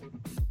chair.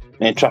 And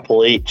then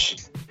Triple H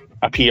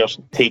appears,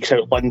 takes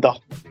out Linda.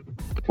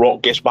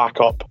 Rock gets back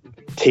up,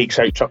 takes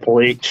out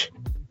Triple H.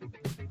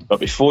 But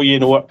before you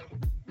know it,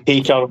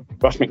 Taker,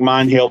 with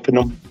McMahon helping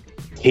him,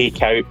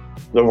 take out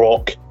The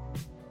Rock.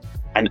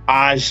 And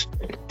as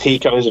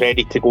Taker is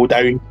ready to go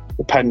down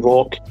the pin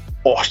Rock,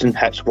 Austin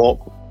hits Rock.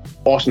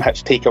 Austin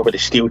hits Taker with a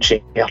steel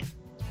chair.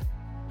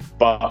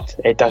 But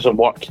it doesn't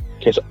work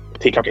because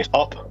Taker gets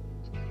up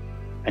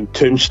and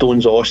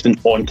tombstones Austin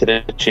onto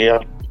the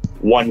chair.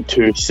 1,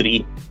 2,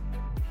 3.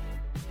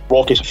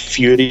 Rock is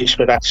furious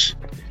with this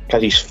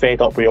because he's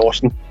fed up with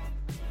Austin.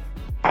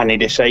 And he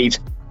decides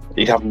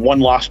he'd have one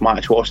last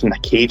match with Austin in a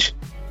cage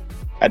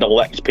at the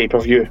next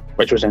pay-per-view,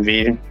 which was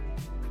Invasion.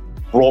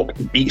 Rock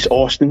beats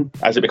Austin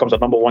as it becomes a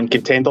number one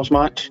contenders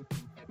match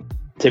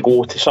to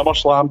go to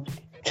SummerSlam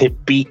to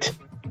beat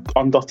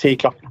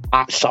Undertaker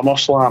at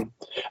SummerSlam.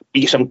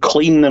 Beats him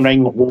clean in the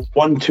ring,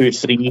 1, 2,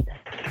 3,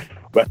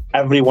 with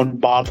everyone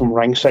barred from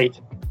ringside.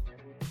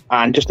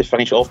 And just to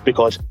finish off,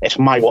 because it's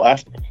my what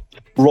if,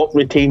 Rock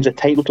retains the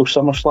title till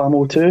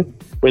SummerSlam 02,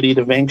 where he'd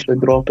eventually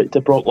drop it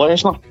to Brock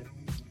Lesnar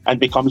and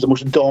becomes the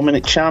most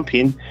dominant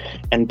champion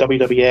in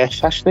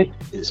WWF history.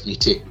 It's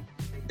meaty,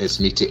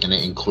 and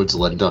it includes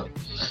Linda.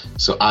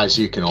 So as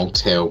you can all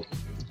tell,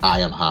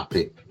 I am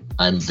happy.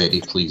 I'm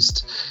very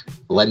pleased.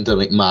 Linda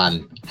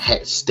McMahon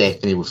hit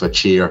Stephanie with a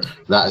chair.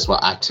 That is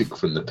what I took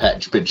from the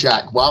pitch. But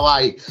Jack, while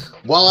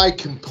I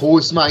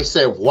compose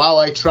myself, while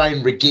I try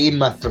and regain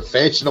my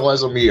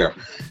professionalism here,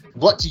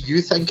 what do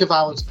you think of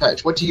Alan's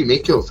pitch? What do you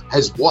make of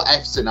his what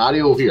if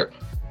scenario here?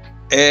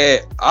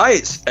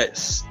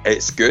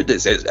 It's good.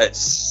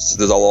 It's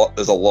there's a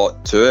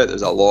lot to it.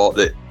 There's a lot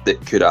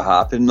that could have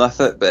happened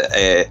with it. But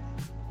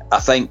I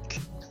think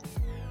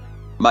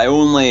my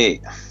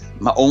only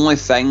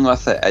thing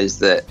with it is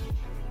that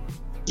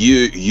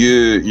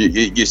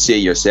you say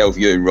yourself,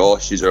 you and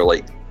Ross, you are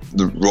like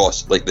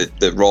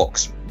the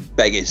Rock's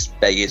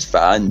biggest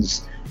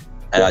fans,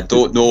 and I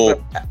don't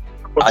know.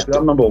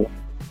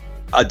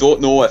 I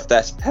don't know if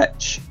this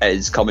pitch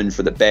is coming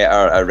for the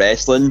better at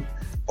wrestling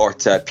or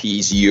to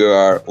appease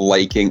your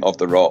liking of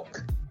The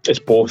Rock. It's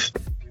both.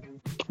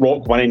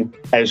 Rock winning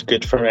is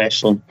good for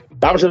wrestling.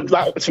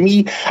 That to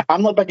me,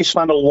 I'm not the biggest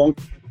fan of long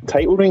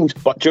title reigns,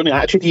 but during the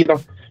Attitude Era,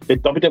 the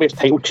WWF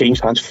title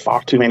changed hands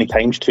far too many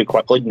times too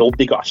quickly.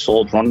 Nobody got a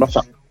solid run with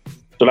it.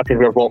 So this is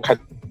where Rock had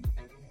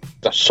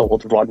a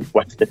solid run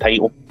with the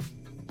title.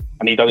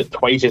 And he does it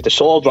twice. It's the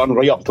solid run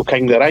right up to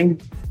King of the Ring.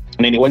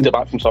 And then he wins it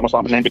back from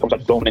SummerSlam and then becomes a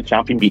dominant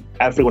champion, beat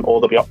everyone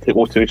all the way up to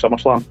 02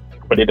 SummerSlam,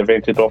 where they'd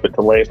eventually drop it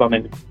to Lesnar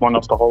and then won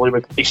us to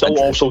Hollywood. He's still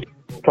also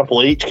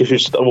Triple H because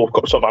he's still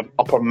got sort of an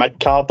upper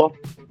mid-carder.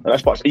 And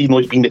that's what, even though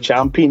he's been the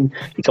champion,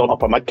 he's still an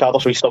upper mid-carder,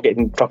 so he's still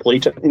getting Triple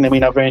H in the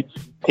main event.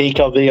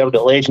 Taker there,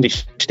 the legendary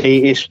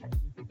status,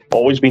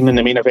 always been in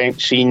the main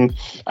event scene.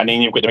 And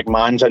then you've got the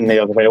McMahons in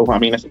there as well. I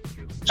mean, it's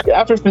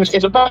everything.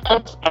 It's a bit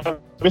of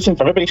everything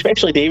for everybody,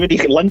 especially David. You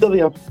get Linda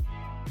there.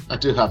 I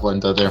do have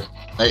Linda there.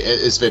 It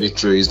is very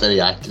true. He's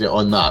very accurate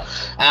on that.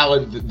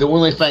 Alan, the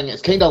only thing,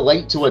 it's kind of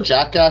linked to what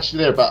Jack asked you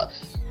there, but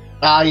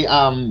I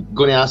am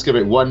going to ask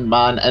about one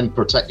man in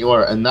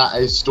particular, and that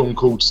is Stone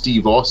Cold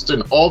Steve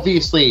Austin.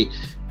 Obviously,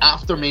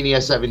 after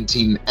Mania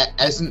 17, it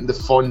isn't the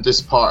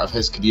fondest part of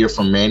his career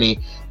for many.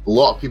 A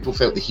lot of people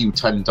felt the heel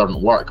turn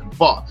didn't work.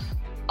 But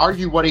are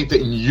you worried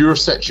that in your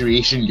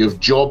situation, you've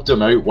jobbed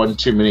him out one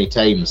too many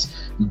times?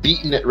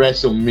 Beaten at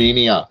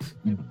WrestleMania,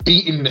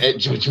 beaten at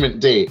Judgment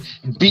Day,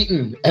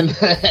 beaten in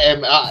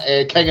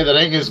King of the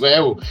Ring as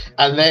well,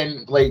 and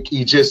then like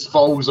he just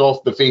falls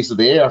off the face of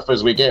the earth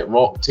as we get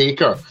Rock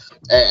Taker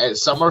at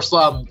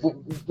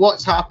SummerSlam.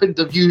 What's happened?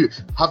 Have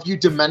you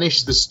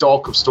diminished the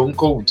stock of Stone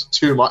Cold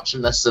too much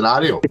in this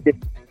scenario?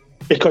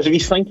 Because if you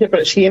think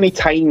about it, see any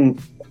time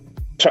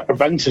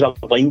Vince has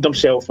aligned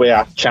himself with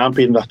a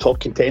champion, a top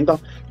contender,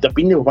 they've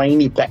been the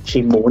whiny,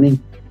 bitchy,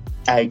 moaning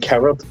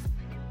coward.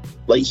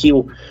 Like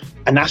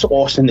and that's what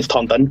Austin has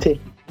turned into.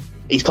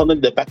 He's turned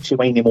into the bitchy,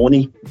 whiny,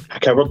 moany, a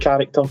coward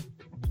character.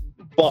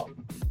 But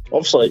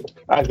obviously,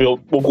 as we'll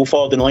go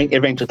forward in the line, he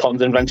eventually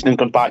turns in Vince and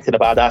comes back to the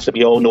badass that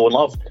we all know and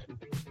love.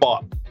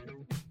 But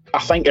I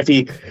think if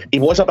he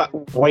was a bit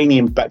whiny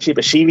and bitchy,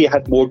 but see if he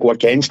had more go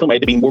against him,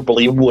 it'd have been more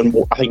believable and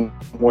more, I think,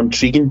 more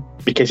intriguing,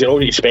 because you're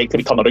already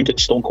expecting to turn around at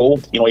Stone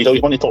Cold. You know, he's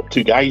always one of the top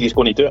two guys, he's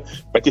going to do it.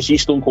 But to see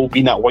Stone Cold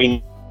being that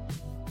whiny,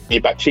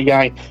 bitchy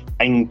guy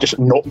and just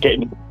not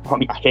getting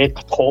ahead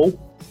at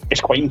all,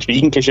 it's quite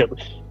intriguing, because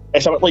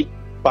it's a bit like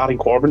Baron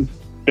Corbin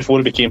before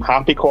he became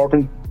Happy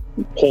Corbin,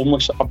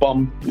 homeless, a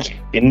bum,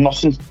 doing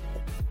nothing.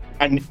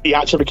 And he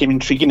actually became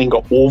intriguing and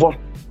got over.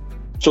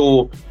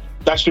 So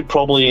this would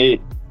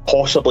probably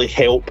possibly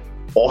help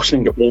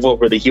Austin get over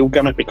with the heel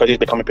gimmick, because he's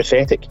becoming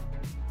pathetic.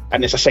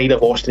 And it's a side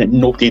of Austin that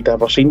nobody'd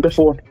ever seen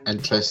before.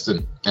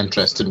 Interesting.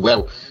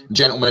 Well,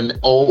 gentlemen,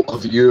 all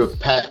of you have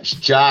pitched.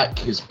 Jack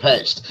has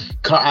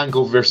pitched Kurt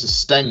Angle versus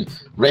Sting.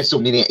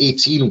 WrestleMania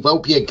 18 will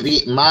be a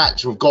great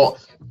match. We've got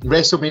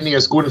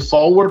WrestleMania's going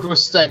forward with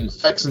Sting,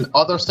 fixing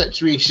other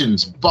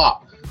situations,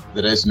 but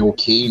there is no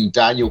Kane.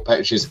 Daniel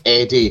pitches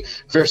Eddie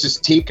versus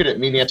Taker at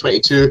Mania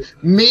 22.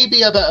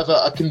 Maybe a bit of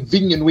a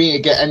convenient way to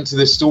get into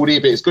the story,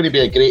 but it's going to be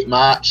a great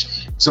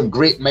match. Some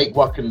great mic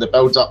work in the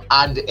build-up,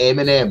 and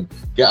Eminem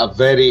get a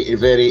very,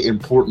 very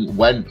important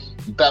win.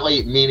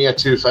 Billy, Mania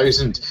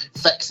 2000,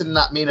 fixing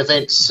that main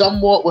event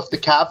somewhat with the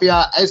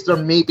caveat, is there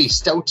maybe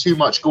still too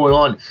much going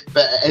on,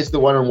 but it is the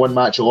one-on-one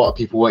match a lot of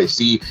people want to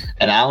see,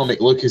 and Alan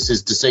McLucas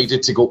has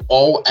decided to go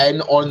all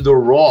in on The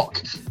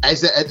Rock.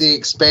 Is it at the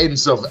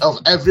expense of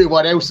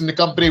everyone else in the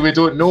company? We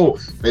don't know,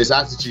 but his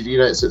Attitude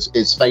Era is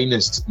its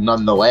finest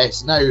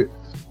nonetheless. Now,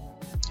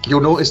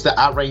 you'll notice that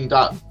I rhymed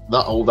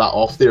all that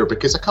off there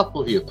because a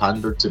couple of you have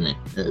pandered to me.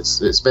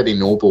 It's very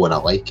noble and I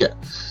like it.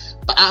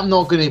 But I'm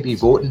not going to be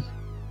voting,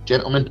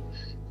 gentlemen.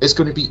 It's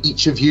going to be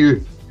each of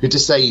you who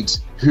decide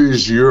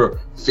who's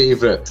your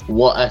favourite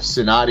what-if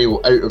scenario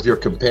out of your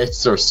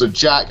competitors. So,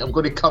 Jack, I'm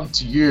going to come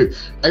to you.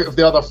 Out of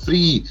the other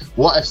three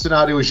what-if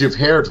scenarios you've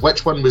heard,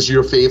 which one was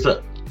your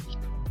favourite?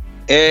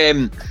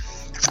 I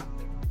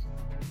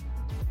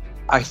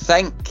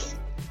think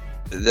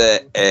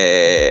that...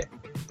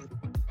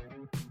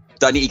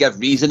 do I need to give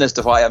reason as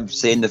to why I'm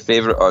saying the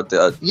favourite, or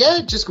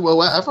yeah, just go, well,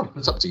 whatever.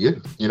 It's up to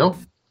you, you know?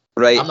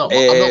 Right. I'm not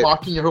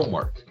marking your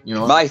homework, you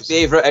know? My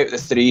favourite out of the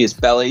three is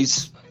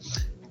Billy's,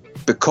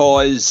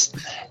 because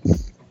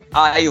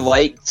I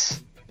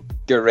liked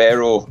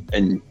Guerrero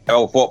and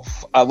what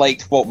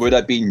would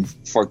have been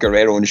for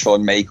Guerrero and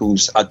Shawn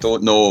Michaels. I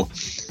don't know.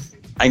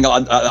 I think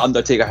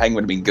Undertaker thing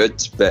would have been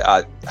good, but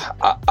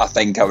I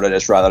think I would have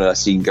just rather have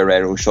seen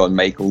Guerrero, Shawn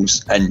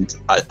Michaels, and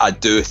I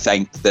do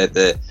think that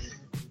the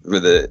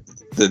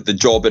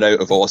jobbing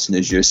out of Austin,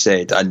 as you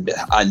said, and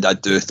I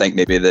do think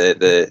maybe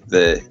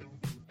the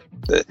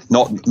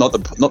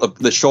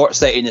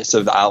short-sightedness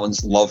of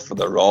Alan's love for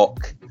The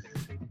Rock.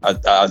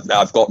 I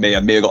may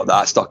have got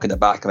that stuck in the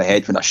back of my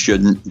head when I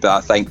shouldn't,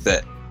 but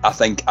I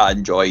think I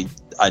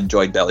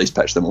enjoyed Billy's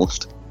pitch the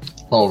most.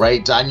 All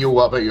right, Daniel,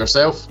 what about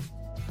yourself?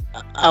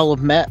 I'll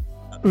admit,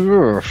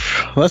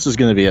 this is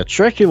going to be a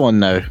tricky one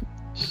now.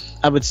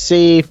 I would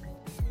say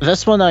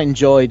this one I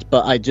enjoyed,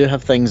 but I do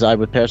have things I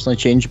would personally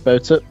change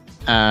about it.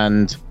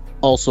 And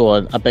also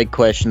a big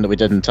question that we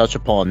didn't touch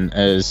upon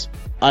is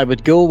I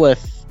would go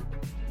with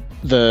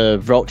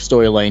the Rock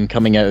storyline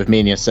coming out of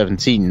Mania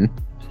 17.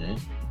 Okay.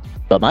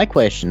 But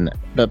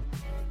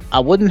I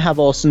wouldn't have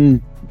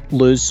Austin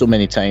lose so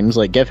many times.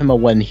 Like, give him a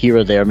win here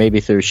or there, maybe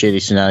through shady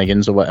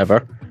shenanigans or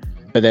whatever.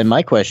 But then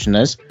my question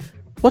is,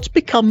 what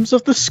becomes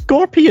of the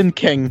Scorpion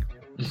King?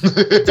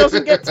 He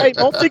doesn't get time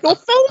off to go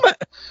film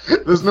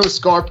it. There's no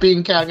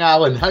Scorpion King,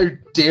 Alan. How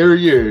dare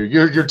you?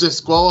 You're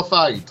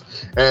disqualified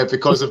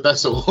because of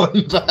this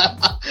alone.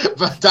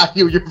 But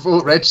Daniel, your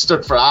vote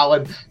registered for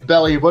Alan.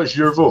 Billy, what's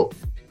your vote?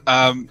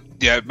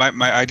 Yeah,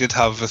 I did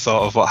have a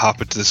thought of what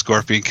happened to the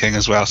Scorpion King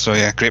as well. So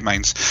yeah, great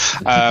minds.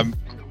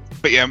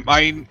 But yeah,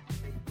 I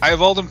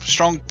have all them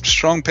strong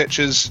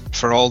pitches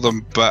for all of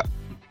them. But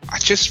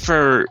just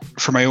for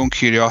my own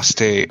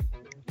curiosity,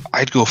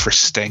 I'd go for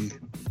Sting.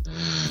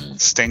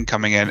 Sting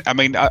coming in. I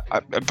mean,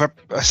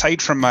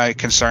 aside from my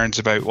concerns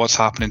about what's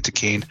happening to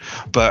Kane,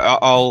 but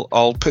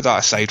I'll put that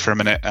aside for a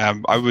minute.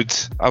 I would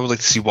like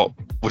to see what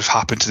would have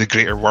happened to the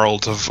greater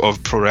world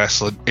of pro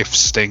wrestling if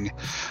Sting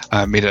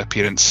made an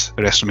appearance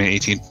at WrestleMania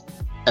 18.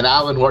 And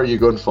Alan, what are you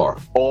going for?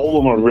 All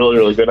of them are really,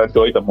 really good. I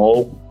enjoyed them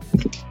all.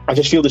 I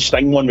just feel the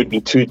Sting one would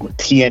be too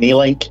TNA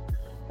like.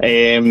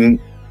 I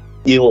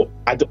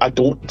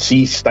don't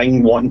see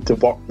Sting wanting to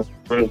work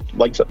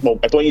like, well,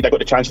 I don't think I got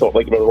the chance to work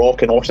like with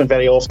Rock and Austin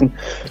very often.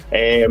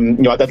 I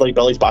did like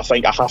Billy's, but I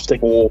think I have to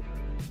go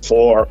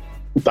for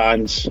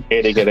Dan's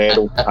Eddie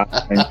Guerrero.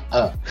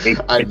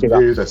 I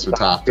knew this would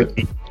happen.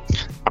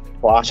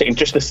 Classic, and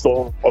just the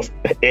thought of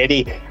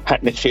Eddie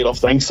hitting the chair off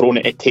things, throwing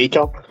it at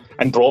Taker,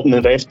 and dropping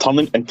the ref,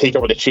 turning and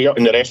Taker with the chair,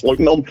 and the ref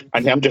looking at him,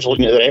 and him just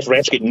looking at the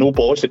ref's getting no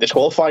balls to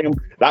disqualify him.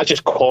 That's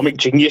just comic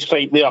genius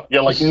right there.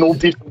 You're like,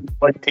 nobody's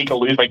going to Taker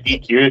lose by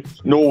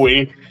DQ, no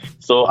way.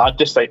 So I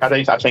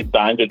think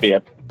Dan would be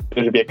a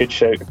good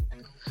shout.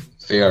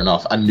 Fair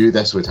enough. I knew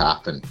this would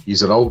happen.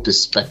 These are all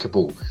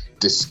despicable,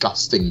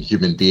 disgusting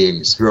human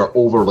beings who are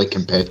overly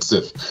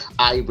competitive.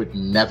 I would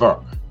never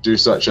do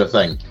such a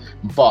thing.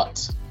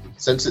 But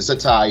since it's a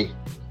tie,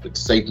 the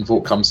deciding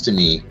vote comes to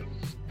me.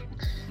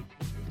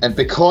 And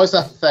because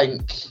I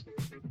think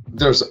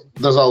there's a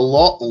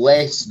lot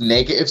less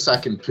negatives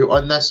I can put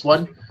on this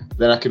one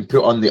than I can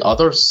put on the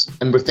others.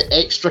 And with the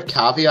extra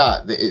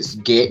caveat that it's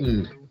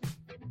getting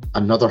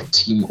another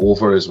team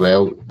over as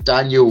well.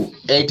 Daniel,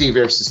 Eddie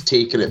versus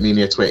Taker at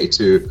Mania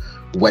 22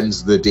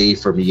 wins the day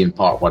for me in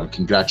part 1.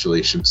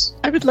 Congratulations.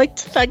 I would like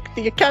to thank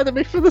the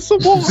Academy for this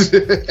award.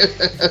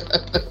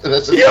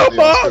 Yeah,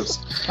 boss!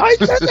 I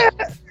did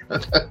it!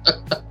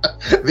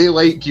 They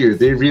like you.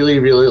 They really,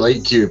 really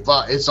like you.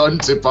 But it's on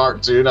to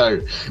part 2 now.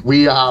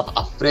 We have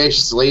a fresh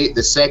slate.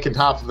 The second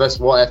half of this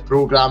What If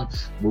programme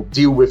will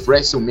deal with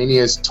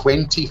WrestleManias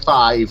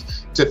 25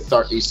 to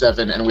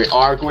 37. And we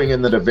are going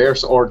in the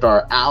reverse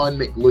order. Alan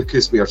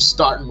McLucas, we are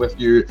starting with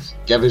you.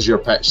 Give us your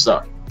pitch,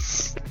 sir.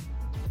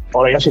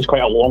 Alright, this is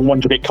quite a long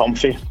one to get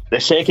comfy. The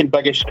second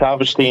biggest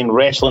travesty in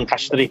wrestling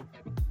history.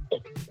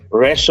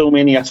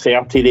 WrestleMania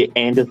 30, the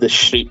end of the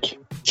streak.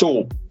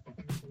 So,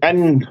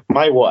 in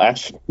my What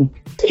If,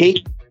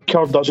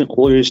 Taker doesn't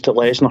lose to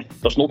Lesnar.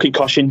 There's no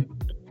concussion.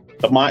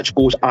 The match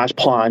goes as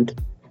planned.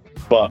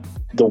 But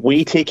the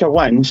way Taker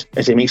wins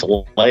is he makes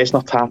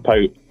Lesnar tap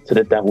out to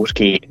the Devil's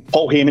Gate.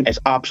 Paul Heyman is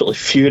absolutely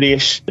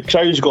furious. The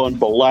crowd's gone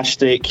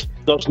ballistic.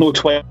 There's no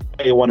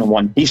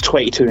 21-1. He's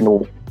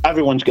 22-0.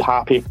 Everyone's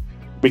happy.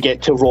 We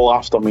get to Raw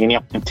after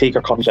Mania and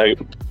Taker comes out.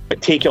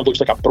 But Taker looks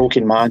like a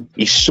broken man.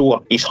 He's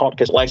sore. He's hurt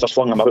because Lesnar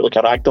swung him out like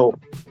a ragdoll.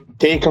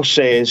 Taker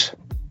says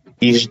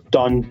he's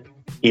done.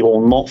 He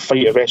will not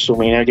fight at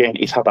WrestleMania again.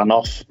 He's had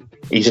enough.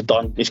 He's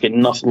done. He's got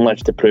nothing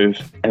left to prove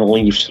and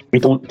leaves. We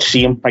don't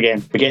see him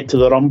again. We get to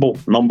the Rumble,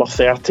 number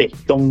 30.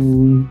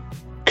 Dong.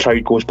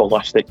 Crowd goes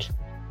ballistic.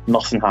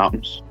 Nothing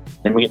happens.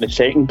 Then we get the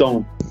second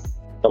dong.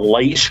 The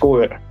lights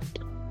go out.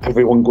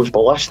 Everyone goes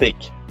ballistic.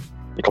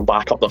 They come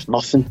back up. There's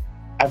nothing.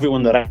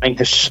 Everyone in the ring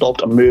has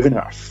stopped moving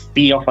out of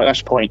fear at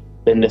this point.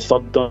 Then the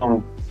third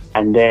dong.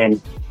 And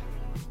then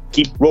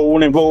keep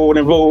rolling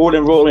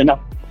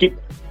up. Keep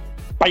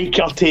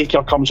Biker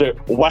Taker comes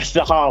out with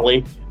the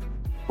Harley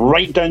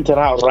right down to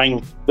that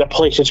ring. The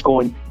place is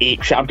going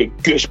apeshit. I've got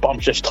goosebumps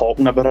just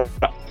talking about it.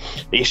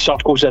 He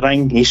circles the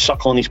ring, he's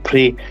circling his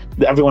prey.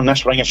 Everyone in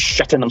this ring is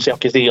shitting themselves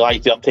because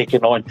they're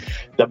taking on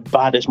the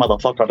baddest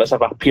motherfucker that's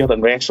ever appeared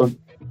in wrestling.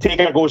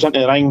 Taker goes into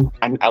the ring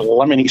and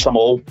eliminates them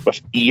all with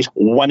ease,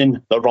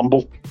 winning the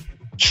Rumble,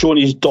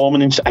 showing his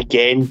dominance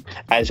again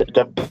as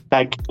the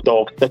big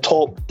dog, the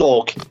top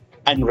dog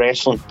in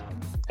wrestling.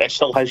 It's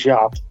still his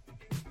yard.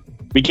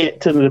 We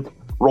get to the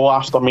Raw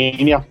after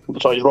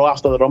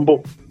the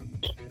Rumble,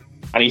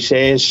 and he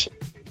says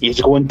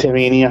he's going to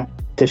Mania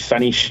to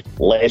finish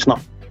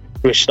Lesnar,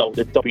 who is still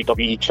the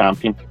WWE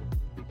champion.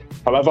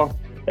 However,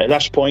 at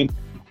this point,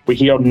 we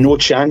hear no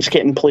chance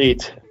getting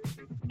played,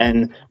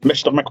 and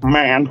Mr.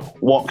 McMahon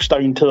walks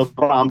down to the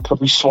ramp with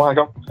his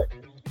swagger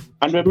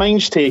and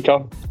reminds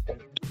Taker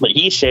that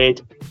he said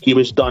he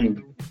was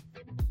done.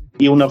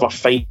 He'll never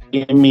fight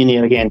in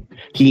Mania again.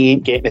 He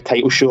ain't getting the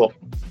title shot,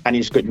 and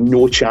he's got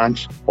no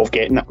chance of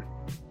getting it.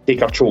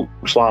 Taker choke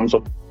slams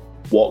him,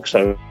 walks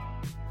out.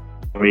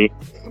 We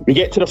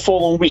get to the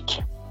following week,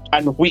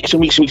 and weeks,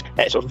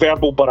 it's a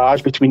verbal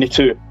barrage between the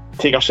two.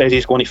 Taker says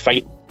he's going to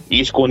fight,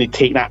 he's going to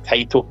take that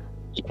title.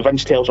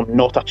 Vince tells him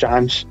not a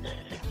chance,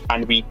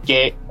 and we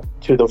get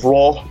to the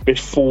Raw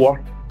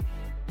before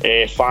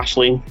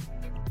Fastlane,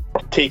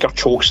 where Taker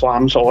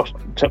chokeslams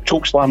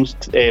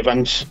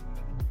Vince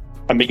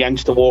and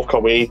begins to walk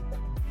away.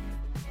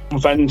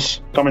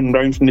 Vince, coming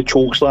round from the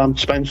chokeslam,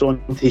 spins on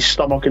his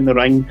stomach in the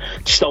ring,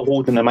 still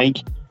holding the mic,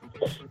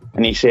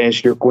 and he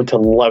says, "You're going to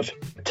live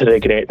to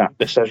regret that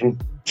decision."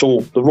 So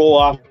the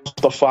Raw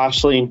after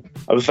Fastlane,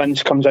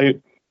 Vince comes out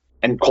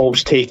and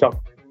calls Taker.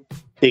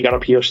 Taker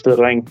appears to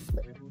the ring,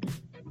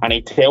 and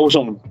he tells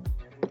him,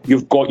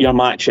 "You've got your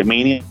match at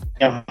Mania,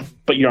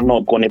 but you're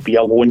not going to be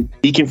alone."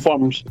 He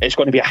confirms it's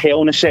going to be a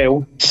Hell in a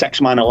Cell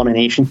 6-man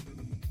elimination,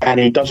 and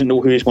he doesn't know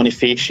who he's going to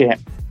face yet.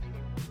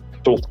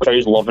 So the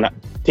crowd's loving it.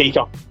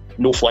 Taker,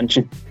 no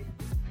flinching.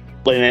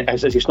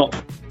 As he's not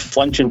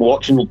flinching,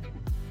 watching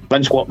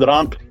Vince go up the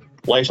ramp,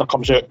 Lesnar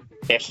comes out,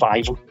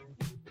 F5s him.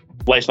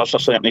 Lesnar's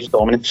asserting his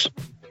dominance.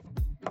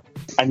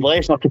 And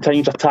Lesnar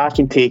continues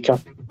attacking Taker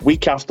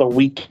week after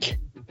week.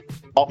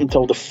 up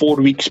until the 4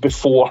 weeks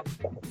before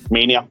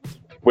Mania,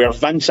 where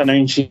Vince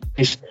announces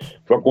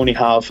we're going to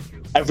have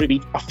every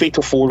week a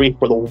fatal 4-way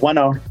where the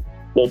winner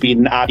will be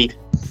added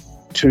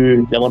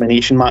to the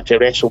elimination match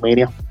at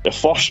WrestleMania. The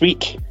first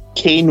week,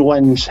 Kane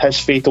wins his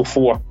fatal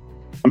 4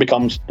 and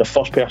becomes the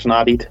first person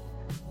added,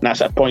 and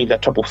that's at a point of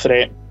a triple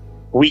threat.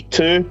 Week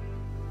 2,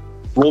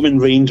 Roman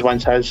Reigns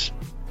wins his.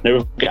 Now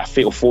we've got a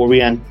fatal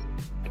 4-way in.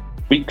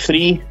 Week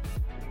 3,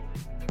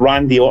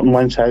 Randy Orton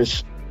wins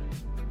his.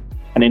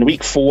 And in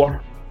week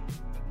 4,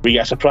 we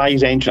get a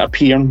surprise entrant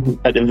appearing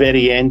at the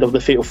very end of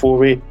the fatal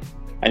 4-way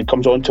and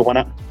comes on to win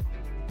it.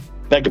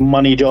 Big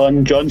Money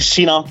John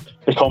Cena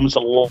becomes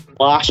the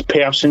last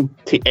person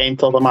to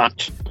enter the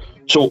match.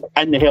 So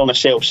in the Hell in a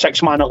Cell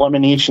 6-man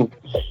elimination,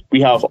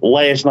 we have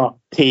Lesnar,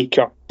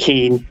 Taker,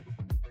 Kane,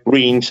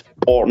 Reigns,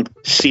 Orton,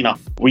 Cena.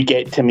 We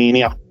get to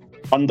Mania.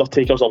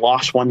 Undertaker's the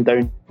last one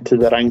down to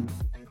the ring.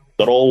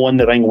 They're all in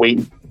the ring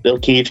waiting.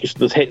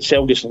 The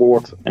cell gets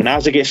lowered, and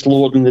as it gets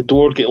lowered and the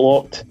door gets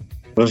locked,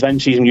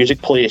 Vince's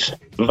music plays.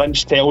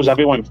 Vince tells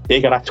everyone,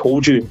 Taker, I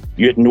told you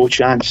had no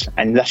chance,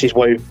 and this is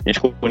why it's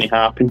going to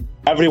happen.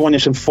 Everyone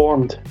is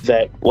informed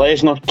that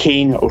Lesnar,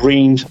 Kane,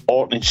 Reigns,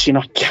 Orton and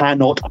Cena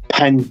cannot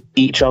pin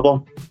each other.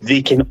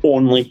 They can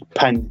only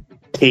pin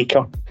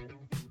Taker.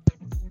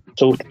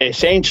 So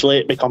essentially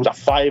it becomes a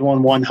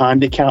 5-on-1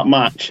 handicap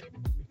match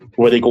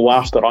where they go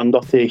after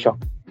Undertaker.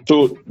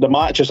 So the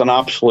match is an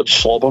absolute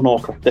slobber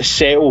knocker. The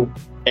cell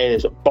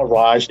is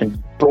barraged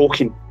and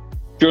broken.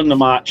 During the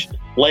match,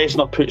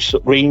 Lesnar puts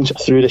Reigns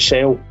through the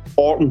cell.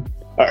 Orton,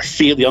 out of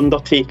fear of the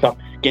Undertaker,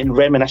 getting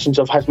reminiscence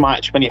of his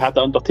match when he had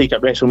the Undertaker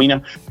at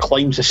WrestleMania,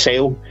 climbs the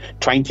cell,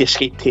 trying to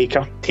escape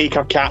Taker.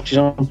 Taker catches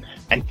him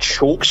and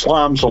choke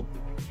slams him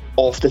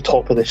off the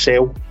top of the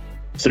cell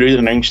through the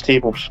announce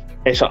tables.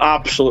 It's an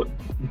absolute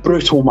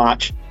brutal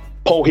match.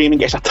 Paul Heyman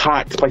gets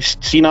attacked by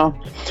Cena.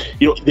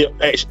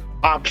 It's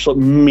absolute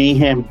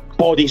mayhem.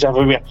 Bodies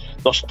everywhere.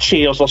 There's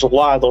chairs, there's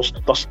ladders,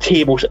 there's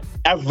tables.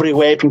 Every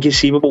weapon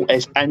conceivable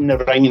is in the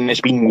ring and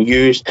it's being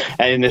used.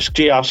 And as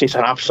JR says,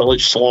 an absolute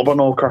slobber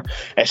knocker.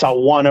 It's a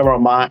 1-hour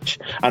match,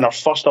 and our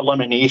first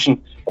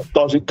elimination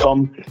doesn't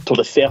come till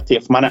the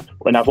 30th minute,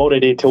 when I've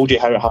already told you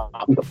how it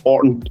happened.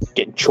 Orton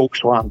getting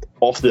chokeslammed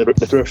off the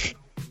roof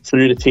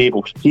through the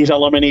tables. He's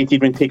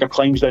eliminated when Taker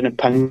climbs down and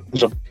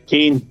pins him.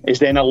 Kane is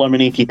then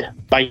eliminated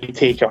by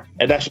Taker.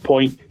 At this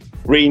point,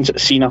 Reigns,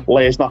 Cena,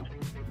 Lesnar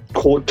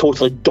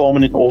totally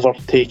dominant over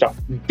Taker,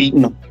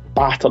 beating him,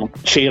 battering him,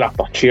 chair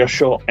after chair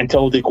shot,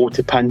 until they go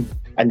to pin,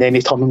 and then they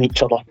turn on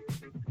each other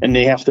and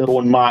they have their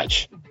own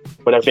match,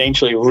 where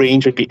eventually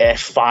Reigns would be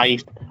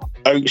F5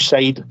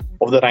 outside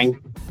of the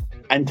ring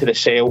into the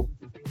cell,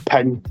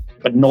 pin,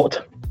 but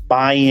not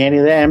by any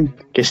of them,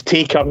 because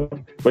Taker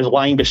was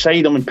lying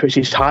beside him and puts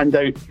his hand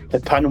out to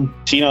pin him.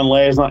 Cena and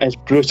Lesnar is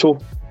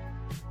brutal,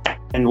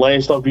 and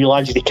Lesnar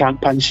realises he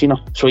can't pin Cena,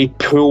 so he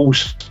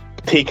pulls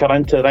Taker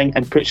into the ring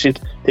and puts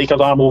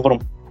Taker's arm over him.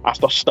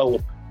 After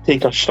still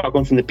Taker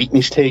struggling from the beating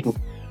he's taking,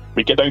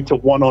 we get down to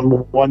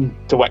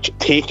 1-on-1, to which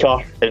Taker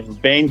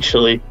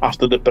eventually,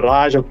 after the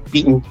barrage of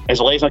beating,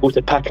 as Lesnar goes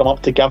to pick him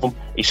up to give him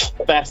his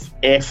 5th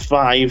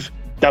F5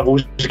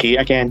 Devil's Gate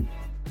again,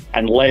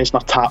 and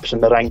Lesnar taps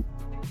in the ring.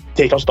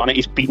 Taker's done it,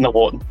 he's beaten the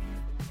lot.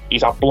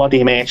 He's a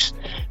bloody mess.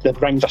 The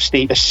ring's a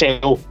state, the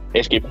cell,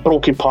 it's got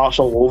broken parts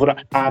all over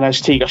it. And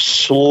as Taker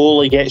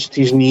slowly gets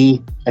to his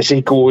knee as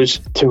he goes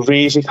to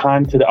raise his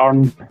hand to the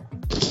urn,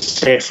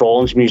 Seth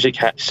Rollins' music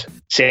hits.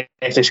 Seth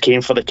is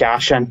came for the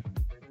cash in,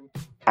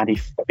 and he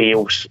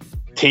fails.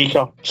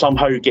 Taker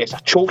somehow gets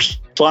a choke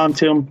slam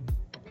to him,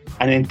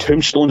 and then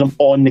tombstones him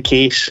on the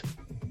case.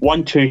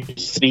 1, 2,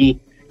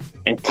 3,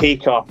 and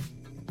Taker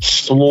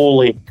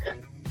slowly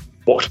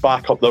walks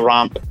back up the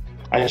ramp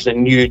as the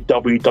new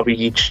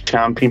WWE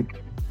champion,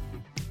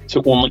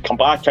 to only come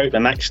back out the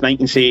next night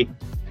and say,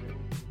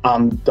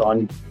 I'm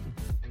done,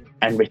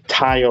 and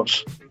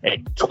retires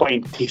at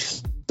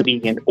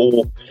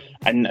 23-0,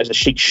 and as the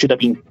Sheik should have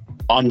been,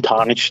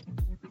 untarnished,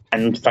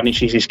 and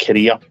finishes his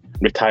career,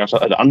 retires as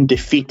the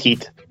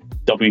undefeated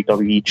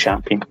WWE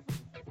champion.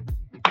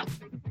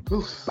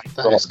 Oof,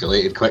 that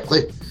escalated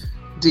quickly.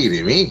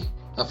 Dearie me.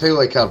 I feel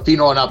like I've been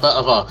on a bit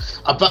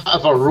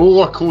of a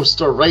roller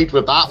coaster ride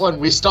with that one.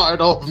 We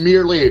started off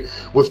merely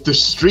with the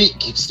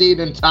streak staying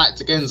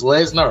intact against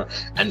Lesnar,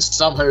 and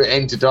somehow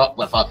ended up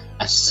with a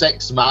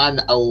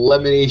 6-man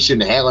elimination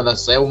Hell in a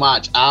Cell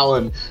match.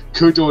 Alan,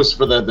 kudos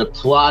for the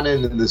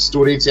planning and the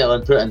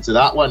storytelling put into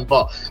that one.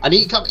 But I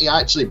need to come to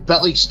actually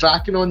Billy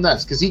Strachan on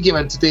this, because he came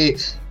in today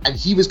and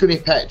he was going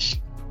to pitch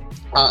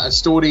a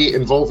story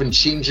involving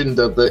changing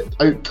the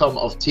outcome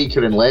of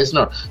Taker and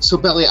Lesnar. So,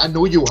 Billy, I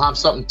know you'll have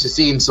something to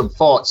say and some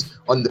thoughts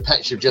on the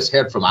pitch you've just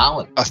heard from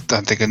Alan. I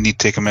think I need to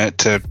take a minute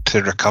to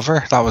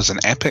recover. That was an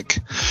epic.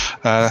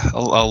 A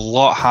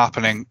lot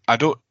happening. I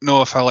don't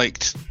know if I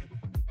liked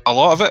a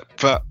lot of it,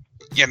 but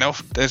you know,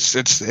 it's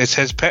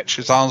his pitch,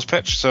 it's Alan's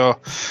pitch, so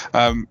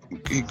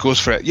he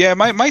goes for it. Yeah,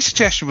 my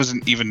suggestion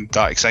wasn't even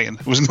that exciting.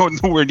 It was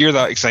nowhere near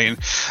that exciting.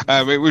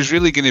 It was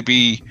really going to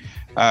be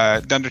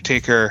The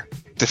Undertaker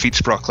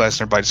defeats Brock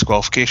Lesnar by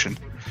disqualification.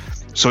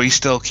 so he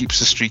still keeps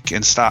the streak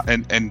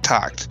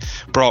intact.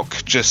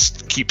 Brock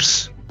just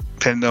keeps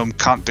pinning him,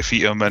 can't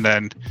defeat him, and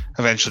then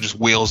eventually just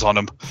wails on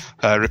him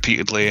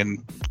repeatedly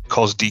and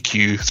calls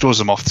DQ,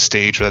 throws him off the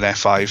stage with an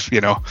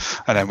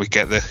F5, and then we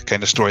get the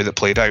kind of story that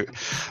played out.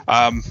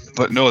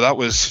 But no, that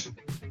was,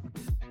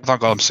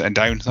 thank God I'm sitting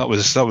down. That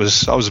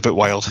was a bit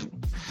wild.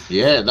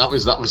 Yeah, that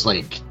was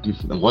like,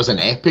 it wasn't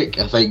epic,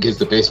 I think is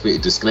the best way to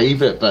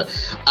describe it. But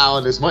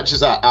Alan, as much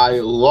as I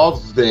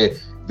love the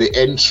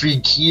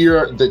intrigue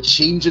here, the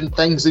changing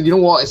things, and you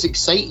know what, it's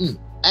exciting.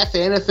 If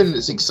anything,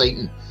 it's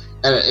exciting.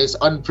 And it's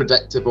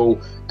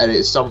unpredictable, and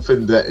it's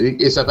something that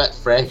is a bit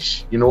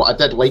fresh. I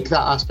did like that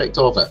aspect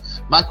of it.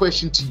 My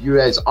question to you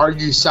is, are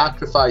you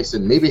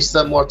sacrificing, maybe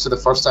similar to the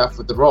first half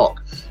with The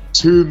Rock,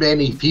 too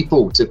many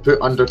people to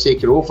put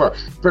Undertaker over,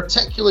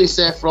 particularly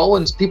Seth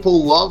Rollins?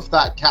 People love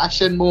that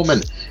cash-in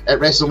moment at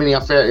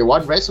WrestleMania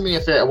 31.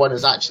 WrestleMania 31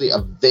 is actually a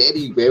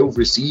very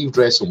well-received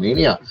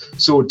WrestleMania.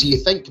 So do you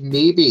think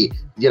maybe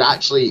you're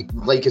actually,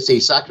 like I say,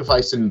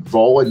 sacrificing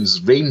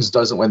Rollins? Reigns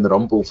doesn't win the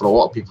Rumble. For a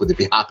lot of people, they'd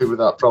be happy with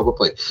that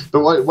probably.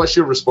 But what's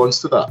your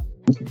response to that?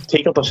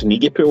 Taker doesn't need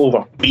to get put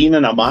over. Being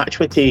in a match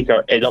with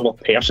Taker, another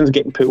person's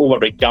getting put over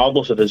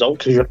regardless of the result,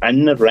 because you're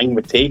in the ring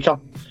with Taker.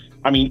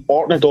 I mean,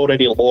 Orton had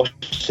already lost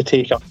to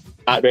Taker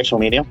at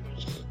WrestleMania.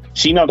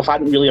 Cena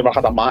hadn't really ever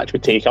had a match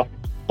with Taker,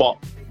 but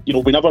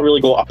we never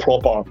really got a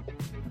proper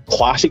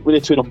classic with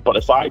the two of them. But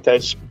the fact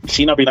is,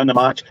 Cena being in the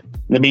match,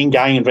 the main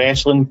guy in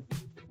wrestling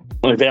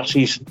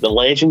versus the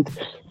legend,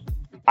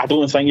 I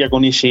don't think you're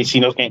going to say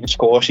Cena's getting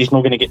squashed. He's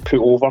not going to get put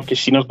over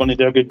because Cena's going to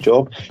do a good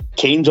job.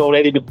 Kane's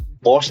already been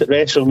lost at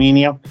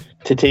WrestleMania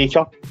to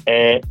Taker.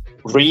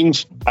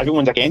 Reigns,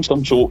 everyone's against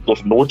him, so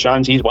there's no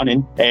chance he's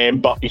winning.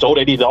 But he's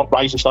already the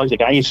uprising star. He's the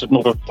guy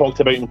we've talked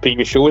about in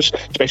previous shows,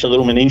 especially the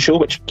Roman Reigns show,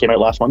 which came out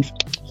last month,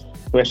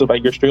 wrestled by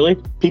yours truly.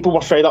 People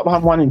were fed up with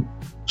him winning,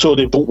 so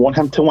they don't want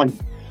him to win.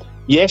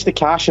 Yes, the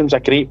cash-in's a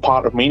great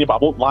part of Mania,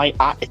 but I won't lie,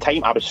 at the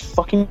time I was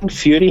fucking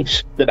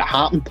furious that it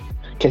happened,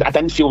 because I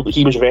didn't feel that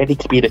he was ready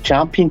to be the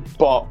champion.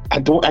 But I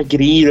don't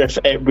agree if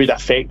it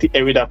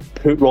would have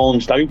put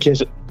Rollins down,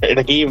 because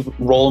it gave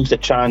Rollins the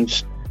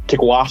chance to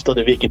go after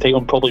the vacant title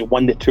and probably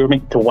win the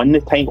tournament to win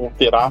the title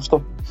thereafter.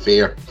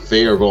 Fair.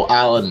 Well,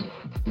 Alan,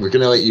 we're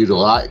going to let you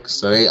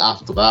relax, all right,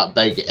 after that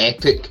big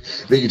epic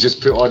that you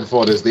just put on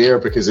for us there,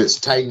 because it's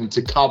time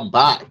to come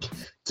back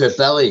to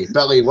Billy.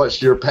 Billy,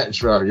 what's your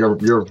pitch for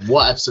your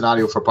what-if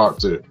scenario for part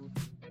 2?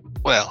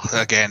 Well,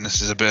 again,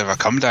 this is a bit of a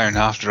come down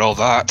after all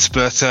that,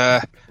 but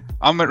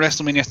I'm at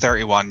WrestleMania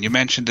 31. You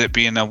mentioned it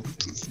being a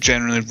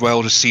generally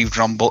well-received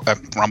Rumble on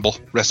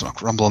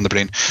the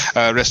brain,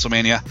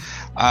 WrestleMania.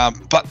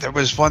 But there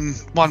was one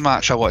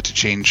match I wanted to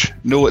change.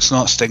 No, it's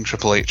not Sting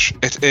Triple H.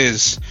 It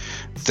is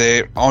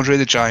the Andre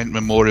the Giant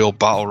Memorial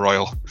Battle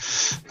Royal.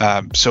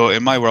 So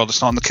in my world,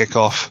 it's not on the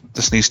kickoff.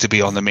 This needs to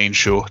be on the main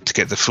show to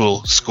get the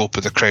full scope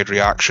of the crowd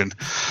reaction.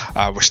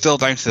 We're still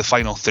down to the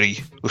final 3.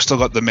 We've still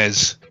got The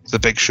Miz, The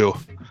Big Show,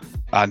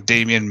 and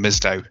Damien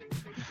Mizdow.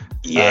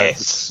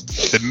 Yes.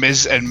 The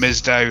Miz and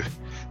Mizdow,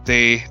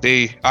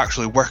 they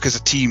actually work as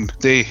a team.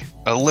 They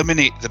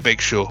eliminate The Big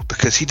Show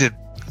because he did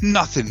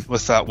nothing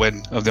with that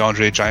win of the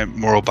Andre the Giant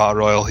Memorial Battle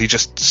Royal. He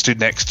just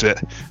stood next to it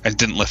and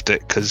didn't lift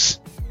it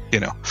because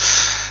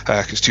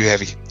it's too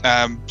heavy.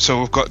 So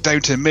we've got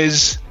down to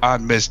Miz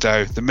and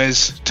Mizdow. The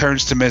Miz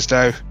turns to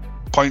Mizdow,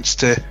 points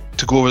to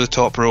go over the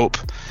top rope.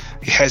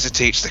 He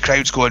hesitates. The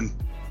crowd's going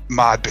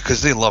mad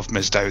because they love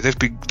Mizdow.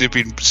 They've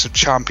been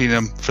championing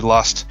him for the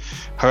last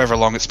however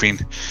long it's been.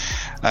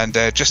 And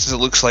just as it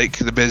looks like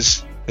the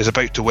Miz is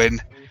about to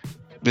win,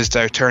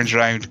 Mizdow turns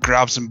around,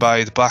 grabs him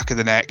by the back of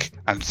the neck,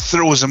 and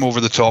throws him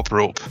over the top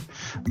rope.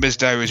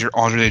 Mizdow is your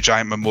Andre the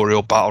Giant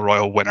Memorial Battle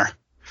Royal winner.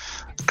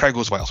 The crowd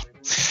goes wild.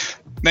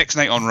 Next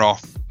night on Raw,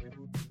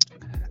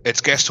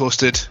 it's guest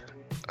hosted.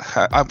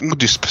 I'm going to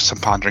do some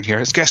pandering here.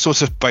 It's guest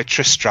hosted by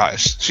Trish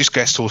Stratus. She's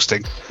guest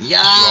hosting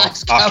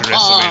yes, Raw after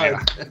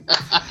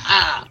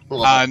WrestleMania.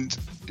 And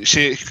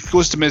she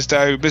goes to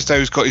Mizdow.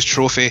 Mizdow's got his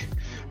trophy,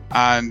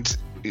 and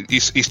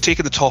he's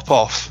taken the top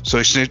off. So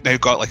he's now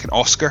got like an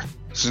Oscar.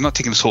 So he's not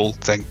taking this whole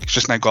thing. He's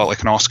just now got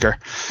like an Oscar.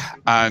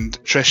 And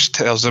Trish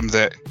tells him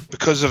that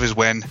because of his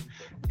win,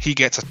 he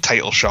gets a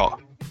title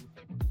shot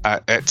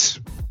at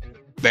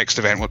next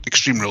event with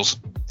Extreme Rules.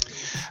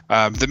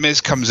 The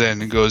Miz comes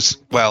in and goes,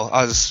 well,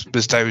 as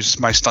Mizdow's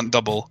my stunt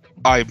double,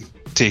 I'm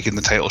taking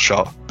the title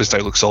shot.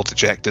 Mizdow looks all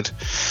dejected.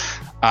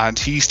 And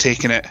he's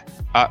taking it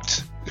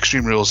at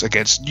Extreme Rules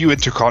against new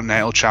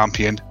Intercontinental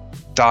Champion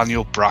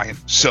Daniel Bryan.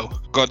 So,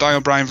 got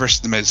Daniel Bryan versus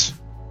The Miz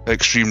at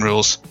Extreme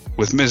Rules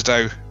with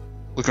Mizdow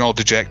looking all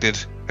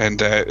dejected. And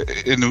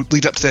in the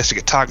lead up to this, you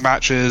get tag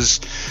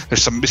matches.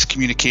 There's some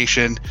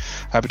miscommunication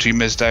between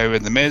Mizdow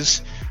and The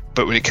Miz.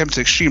 But when it comes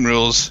to Extreme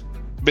Rules,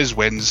 Miz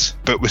wins,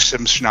 but with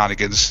some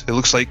shenanigans. It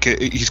looks like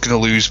he's going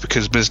to lose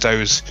because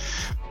Mizdow's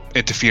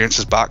interference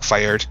has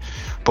backfired.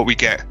 But we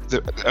get...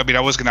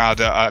 I was going to add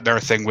another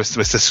thing with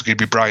this. It's going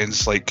to be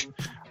Bryan's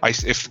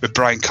if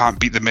Bryan can't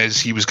beat The Miz,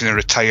 he was going to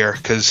retire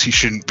because he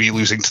shouldn't be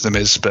losing to The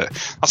Miz. But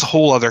that's a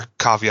whole other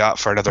caveat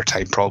for another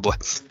time, probably.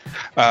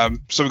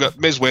 So we've got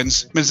Miz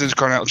wins. Miz is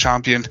Intercontinental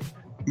Champion.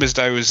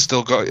 Mizdow has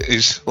still got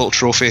his little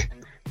trophy.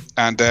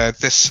 And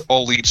this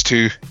all leads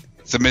to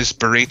The Miz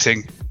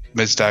berating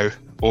Mizdow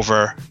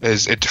over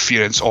his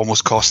interference,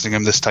 almost costing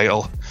him this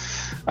title.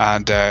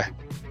 And the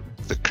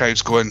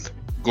crowd's going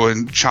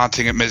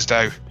chanting at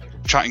Mizdow,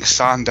 chanting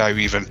Sandow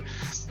even.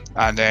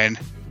 And then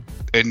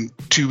in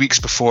 2 weeks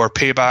before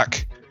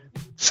Payback,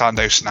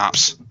 Sandow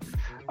snaps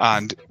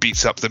and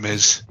beats up The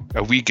Miz.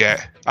 And we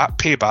get, at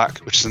Payback,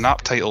 which is an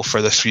apt title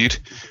for this feud,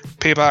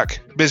 Payback,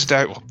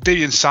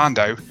 Damien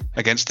Sandow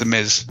against The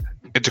Miz,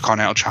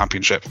 Intercontinental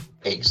Championship.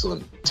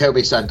 Excellent. Tell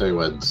me Sandow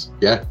wins,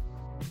 yeah?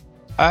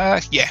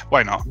 Yeah,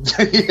 why not?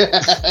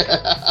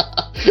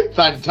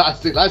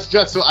 Fantastic. That's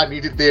just what I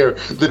needed there.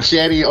 The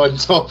cherry on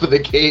top of the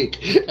cake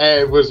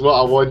was what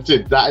I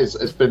wanted. That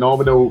is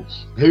phenomenal.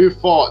 Who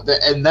thought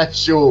that in this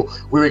show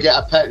we would get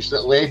a pitch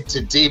that led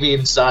to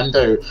Damien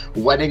Sandow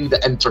winning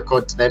the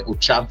Intercontinental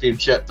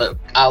Championship? But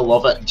I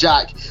love it.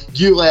 Jack,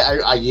 you let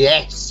out a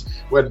yes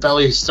when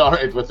Billy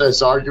started with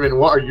this argument.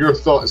 What are your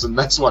thoughts on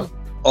this one?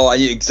 Oh, I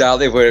knew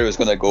exactly where it was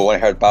going to go when I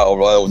heard Battle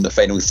Royal and the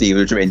final three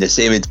would remain the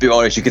same. And to be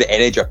honest, you could have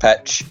ended your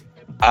pitch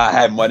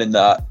at him winning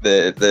that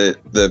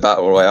the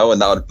Battle Royal,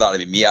 and that'd have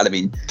been me. I'd have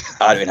been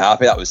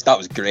happy. That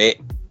was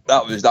great.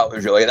 That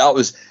was really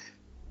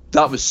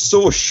that was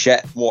so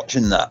shit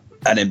watching that,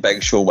 and then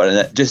Big Show winning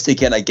it just to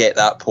kind of get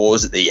that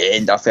pause at the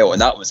end. I felt,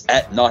 and that was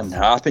it. Nothing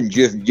happened.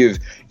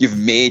 You've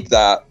made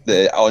that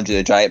the Andre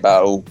the Giant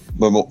Battle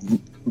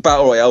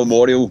Royal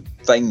memorial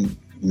thing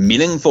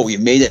meaningful. You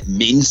made it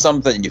mean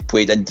something, and you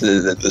played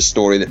into the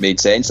story that made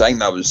sense. I think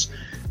that was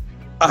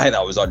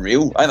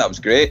unreal. I think that was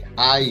great.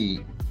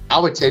 I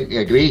would tend to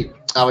agree.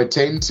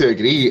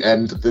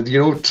 And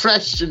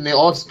Trish and the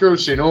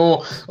Oscars,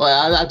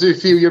 I do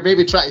feel you're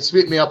maybe trying to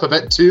sweeten me up a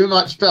bit too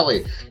much,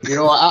 Billy.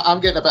 I'm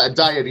getting a bit of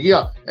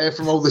diarrhea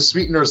from all the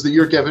sweeteners that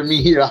you're giving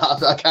me here.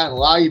 I can't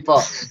lie,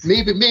 but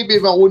maybe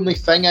my only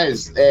thing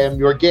is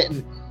you're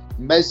getting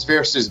Miz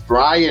versus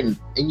Bryan,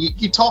 and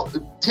you tell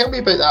me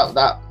about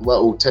that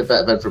little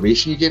tidbit of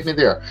information you gave me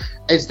there.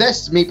 Is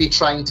this maybe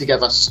trying to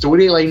give a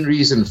storyline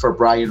reason for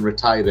Bryan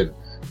retiring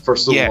for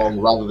so long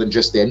rather than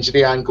just the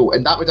injury angle?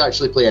 And that would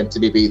actually play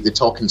into maybe the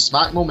talking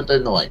smack moment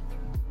down the line.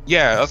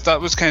 Yeah, that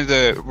was kind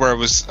of where I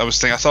was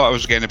thinking. I thought I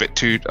was getting a bit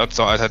too. I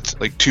thought I had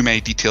like too many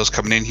details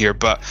coming in here,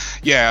 but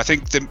yeah, I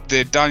think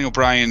the Daniel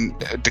Bryan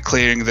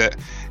declaring that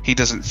he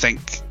doesn't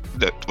think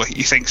that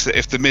he thinks that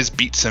if The Miz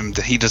beats him,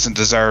 that he doesn't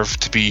deserve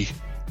to be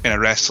in a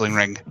wrestling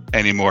ring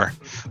anymore,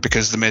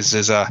 because The Miz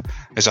is a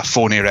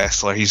phony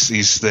wrestler. He's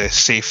the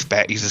safe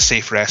bet. He's a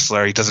safe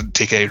wrestler. He doesn't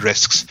take any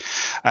risks.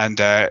 And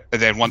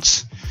then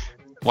once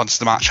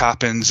the match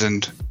happens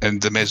and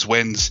The Miz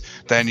wins,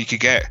 then you could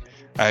get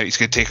he's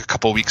going to take a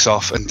couple of weeks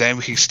off, and then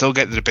we can still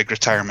get the big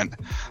retirement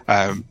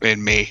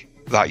in May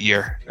that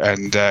year,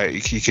 and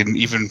he can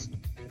even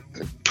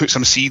put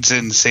some seeds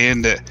in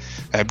saying that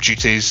due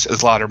to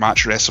his ladder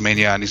match at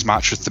WrestleMania and his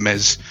match with The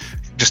Miz,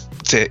 just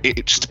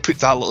to put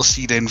that little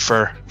seed in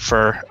for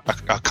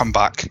a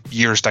comeback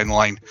years down the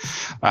line.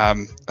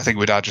 I think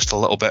we'd add just a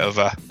little bit of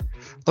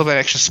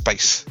extra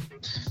spice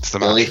to the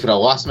match. Really, for a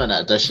last minute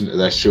addition to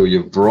this show,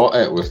 you've brought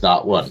it with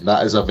that one.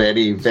 That is a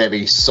very,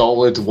 very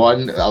solid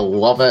one. I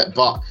love it.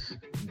 But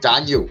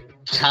Daniel,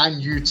 can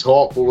you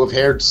top what we've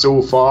heard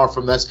so far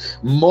from this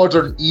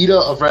modern era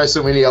of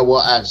WrestleMania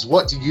What Ifs?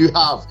 What do you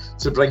have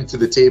to bring to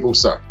the table,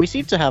 sir? We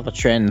seem to have a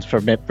trend for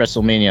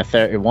WrestleMania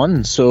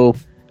 31, so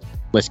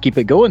let's keep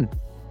it going.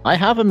 I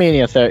have a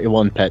Mania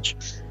 31 pitch,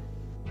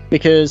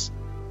 because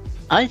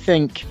I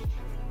think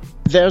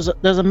there's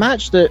a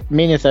match that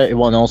Mania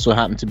 31 also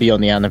happened to be on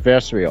the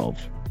anniversary of,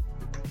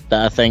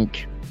 that I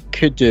think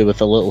could do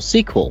with a little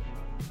sequel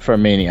for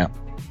Mania.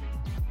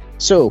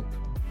 So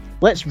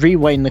let's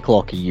rewind the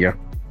clock a year.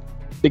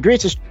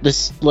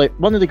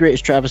 One of the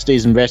greatest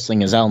travesties in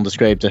wrestling, as Alan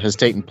described it, has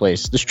taken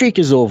place. The streak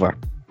is over.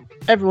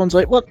 Everyone's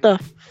like, what the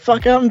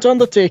fuck happened to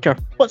Undertaker?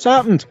 What's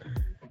happened?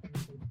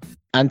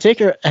 And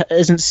Taker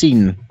isn't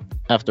seen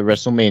after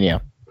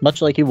WrestleMania,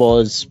 much like he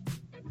was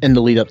in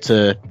the lead up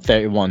to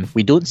 31.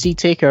 We don't see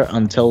Taker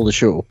until the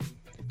show.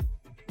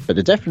 But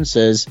the difference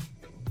is,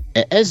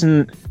 it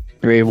isn't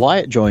Bray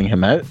Wyatt drawing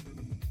him out,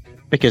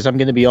 because I'm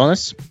going to be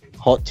honest,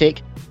 hot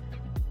take,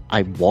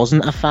 I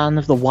wasn't a fan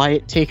of the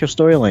Wyatt-Taker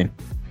storyline.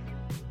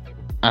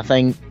 I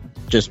think,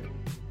 just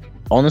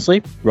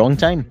honestly, wrong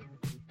time.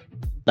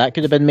 That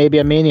could have been maybe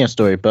a Mania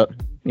story, but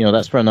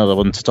that's for another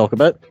one to talk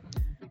about.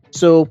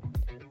 So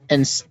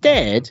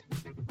instead,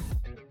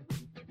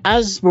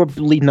 as we're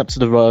leading up to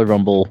the Royal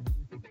Rumble,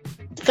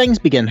 things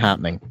begin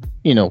happening.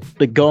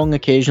 The gong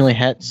occasionally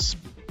hits,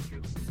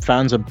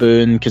 fans are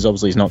booing because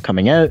obviously he's not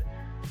coming out,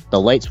 the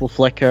lights will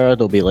flicker,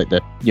 there'll be like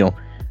the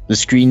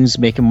screens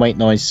making white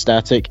noise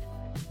static,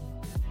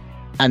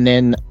 and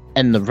then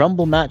in the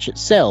Rumble match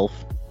itself,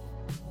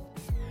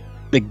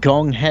 the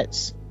gong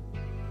hits,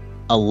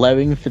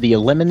 allowing for the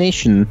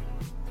elimination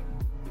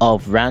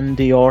of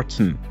Randy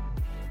Orton.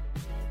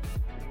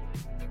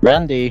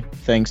 Randy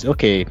thinks,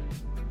 okay,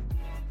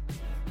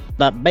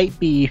 that might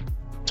be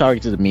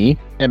targeted at me,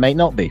 it might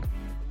not be.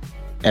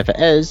 If it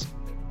is,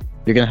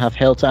 you're going to have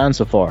hell to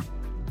answer for.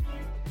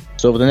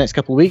 So over the next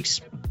couple of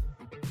weeks,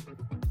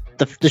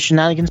 the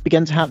shenanigans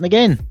begin to happen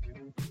again.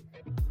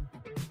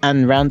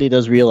 And Randy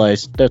does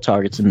realise they're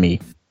targeting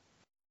me.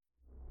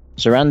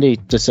 So Randy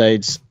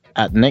decides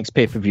at the next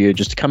pay-per-view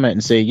just to come out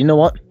and say, you know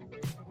what?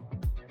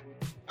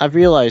 I've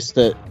realised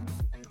that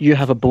you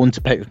have a bone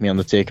to pick with me,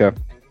 Undertaker.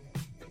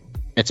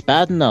 It's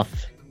bad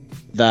enough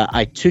that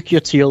I took you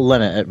to your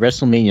limit at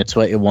WrestleMania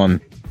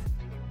 21.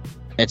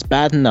 It's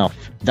bad enough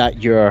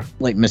that your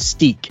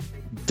Mystique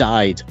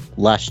died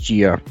last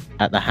year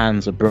at the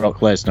hands of Brock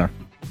Lesnar.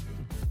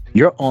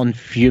 You're on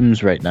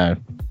fumes right now.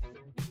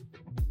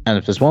 And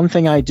if there's one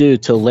thing I do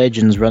to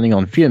legends running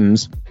on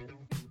fumes,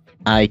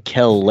 I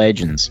kill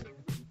legends.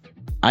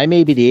 I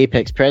may be the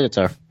apex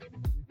predator,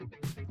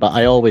 but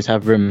I always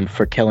have room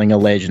for killing a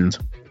legend.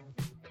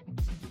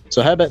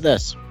 So how about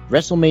this?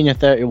 WrestleMania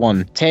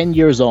 31, 10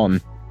 years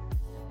on,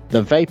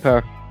 the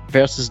Viper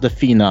versus the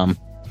Phenom.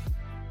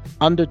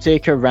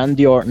 Undertaker,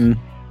 Randy Orton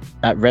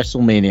at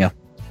WrestleMania.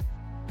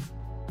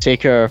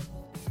 Taker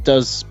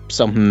does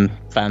something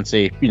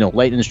fancy,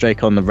 lightning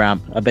strike on the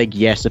ramp, a big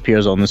yes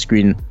appears on the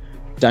screen.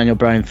 Daniel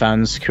Bryan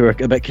fans who are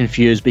a bit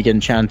confused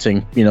begin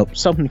chanting,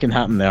 something can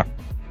happen there.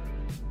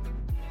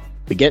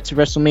 We get to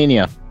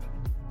WrestleMania.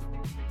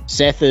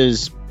 Seth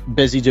is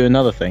busy doing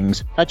other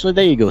things. Actually,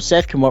 there you go.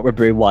 Seth can work with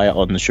Bray Wyatt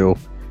on the show.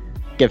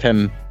 Give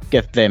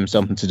them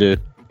something to do.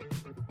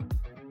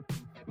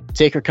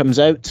 Taker comes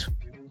out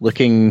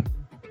looking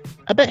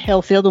a bit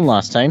healthier than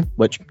last time,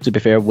 which, to be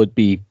fair, would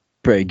be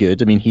pretty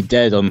good. I mean, he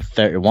did on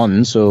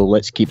 31, so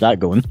let's keep that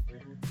going.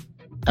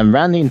 And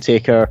Randy and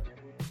Taker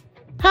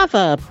have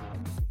a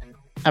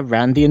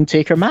Randy and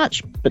Taker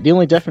match, but the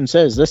only difference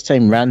is this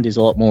time Randy's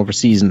a lot more of a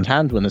seasoned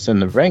hand when it's in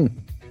the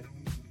ring.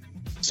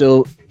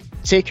 So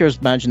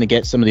Taker's managing to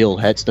get some of the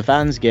old hits. The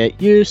fans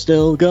get, you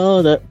still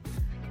got it.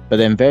 But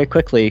then very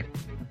quickly,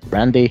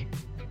 Randy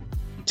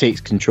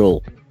takes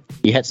control.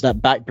 He hits that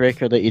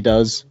backbreaker that he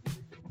does.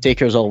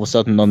 Taker's all of a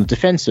sudden on the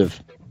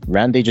defensive.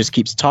 Randy just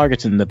keeps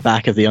targeting the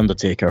back of the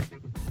Undertaker.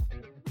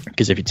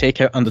 Because if you take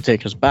out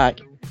Undertaker's back,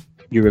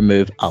 you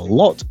remove a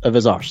lot of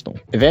his arsenal.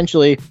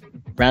 Eventually,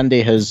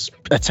 Randy has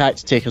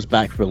attacked Taker's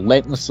back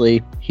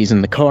relentlessly. He's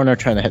in the corner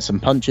trying to hit some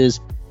punches.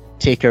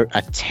 Taker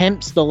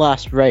attempts the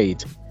last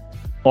ride.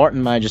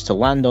 Orton manages to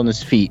land on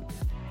his feet.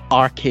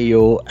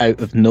 RKO out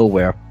of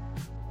nowhere.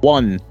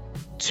 1,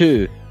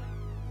 2,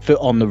 foot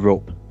on the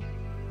rope.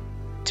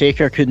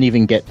 Taker couldn't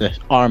even get the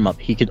arm up.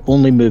 He could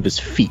only move his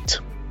feet.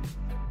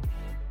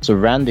 So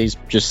Randy's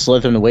just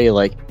slithering away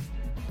like,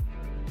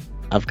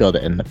 I've got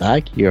it in the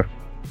bag here.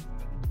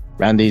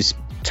 Randy's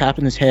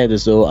tapping his head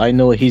as though I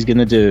know what he's going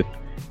to do.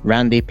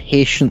 Randy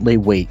patiently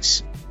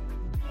waits.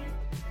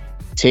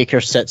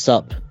 Taker sits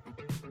up.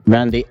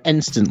 Randy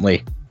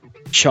instantly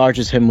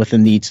charges him with a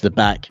knee to the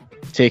back.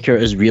 Taker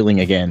is reeling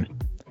again.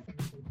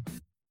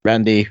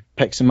 Randy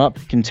picks him up,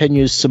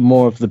 continues some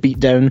more of the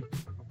beatdown,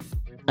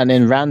 and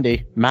then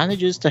Randy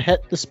manages to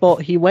hit the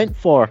spot he went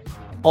for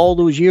all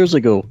those years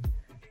ago.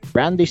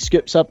 Randy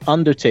scoops up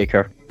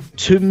Undertaker,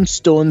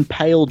 tombstone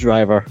pile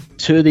driver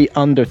to the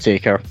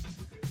Undertaker,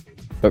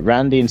 but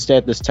Randy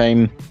instead this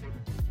time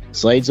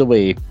slides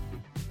away.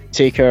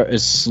 Taker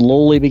is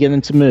slowly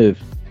beginning to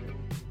move.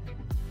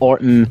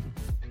 Orton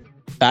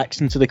backs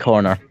into the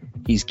corner.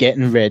 He's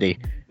getting ready.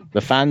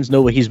 The fans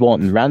know what he's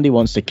wanting. Randy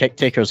wants to kick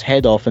Taker's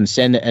head off and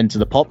send it into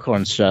the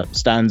popcorn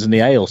stands in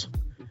the aisles.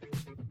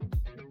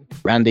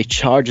 Randy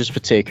charges for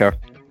Taker.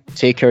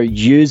 Taker,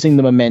 using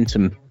the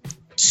momentum,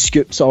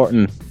 scoops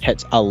Orton,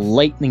 hits a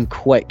lightning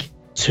quick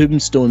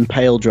tombstone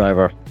pile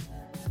driver,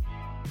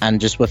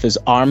 and just with his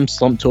arm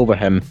slumped over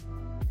him,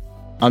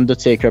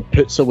 Undertaker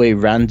puts away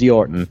Randy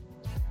Orton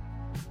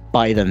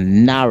by the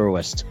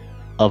narrowest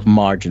of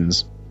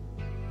margins.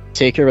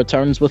 Taker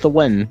returns with a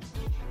win,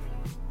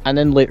 and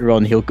then later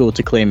on he'll go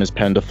to claim his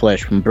pound of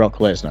flesh from Brock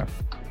Lesnar.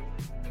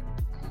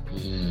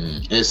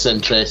 It's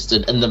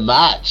interesting. In the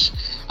match,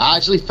 I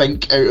actually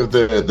think out of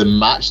the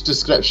match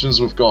descriptions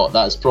we've got,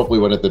 that's probably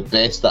one of the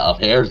best that I've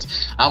heard.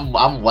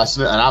 I'm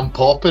listening and I'm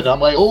popping. I'm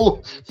like,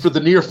 oh, for the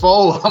near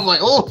fall. I'm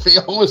like, oh, they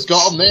almost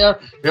got him there.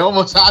 They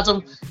almost had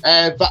him.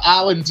 But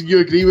Alan, do you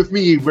agree with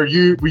me? Were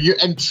you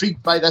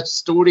intrigued by this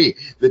story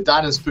that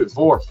Dan has put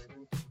forth?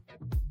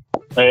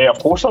 Of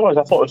course I was.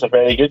 I thought it was a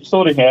very good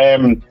story.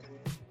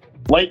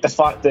 Like the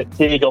fact that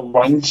Taker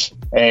wins,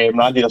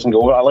 Randy doesn't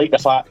go. I like the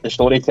fact the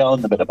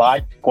storytelling about the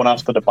bag, going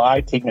after the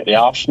bag, taking it to the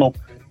Arsenal,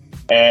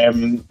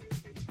 and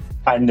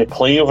the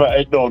play of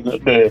it,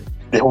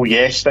 the whole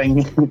yes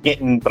thing,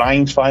 getting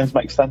Bryan's fans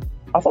mixed in.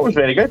 I thought it was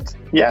very good.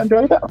 Yeah, I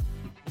enjoyed it.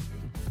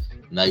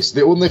 Nice.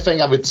 The only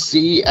thing I would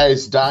say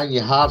is, Dan,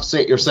 you have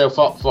set yourself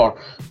up for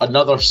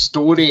another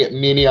story at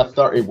Mania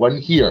 31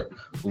 here.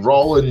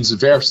 Rollins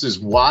versus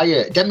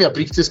Wyatt. Give me a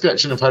brief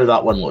description of how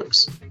that one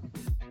looks.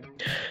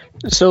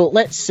 So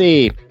let's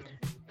say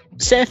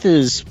Seth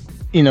is,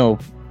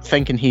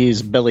 thinking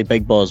he's Billy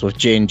Big Balls with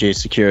J&J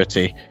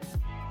Security.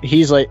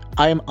 he's like,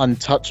 I'm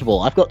untouchable.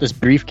 I've got this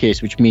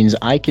briefcase, which means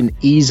I can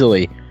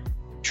easily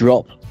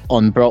drop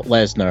on Brock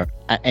Lesnar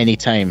at any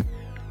time.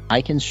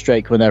 I can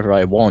strike whenever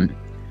I want.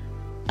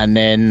 And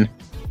then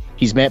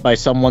he's met by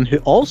someone who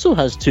also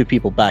has two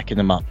people backing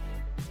him up.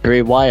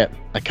 Bray Wyatt,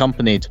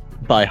 accompanied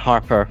by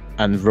Harper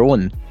and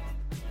Rowan.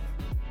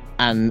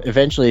 And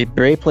eventually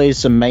Bray plays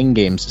some mind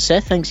games.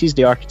 Seth thinks he's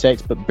the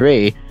architect, but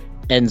Bray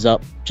ends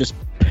up just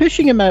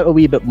pushing him out a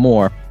wee bit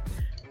more.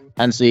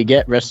 And so you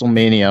get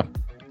WrestleMania,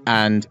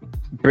 and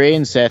Bray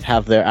and Seth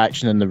have their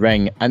action in the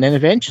ring. And then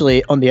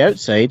eventually, on the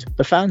outside,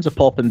 the fans are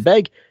popping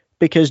big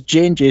because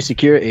J&J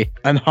Security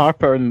and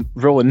Harper and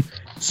Rowan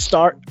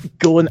start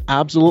going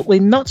absolutely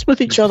nuts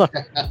with each other.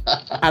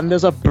 And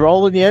there's a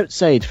brawl on the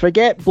outside.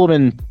 Forget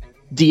blooming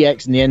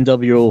DX and the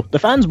NWO. The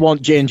fans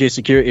want J&J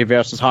Security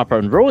versus Harper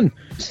and Rowan.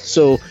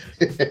 So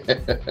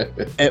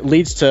it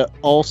leads to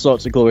all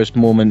sorts of glorious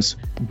moments.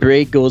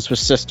 Bray goes for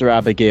Sister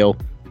Abigail,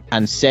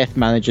 and Seth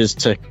manages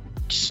to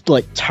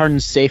turn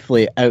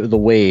safely out of the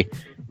way.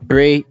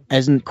 Bray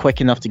isn't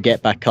quick enough to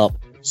get back up.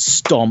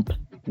 Stomp.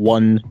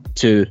 1,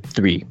 2,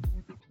 3.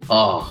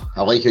 Oh,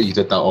 I like how you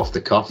did that off the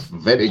cuff.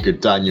 Very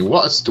good, Daniel.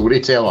 What a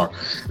storyteller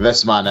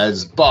this man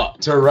is. But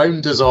to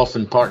round us off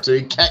in part 2,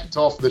 he kicked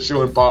off the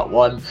show in part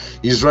 1.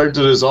 He's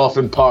rounded us off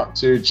in part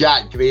 2.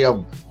 Jack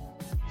Graham,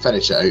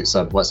 finish it out,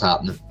 son. What's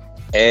happening?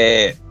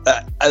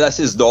 This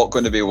is not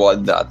going to be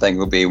one that I think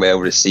will be well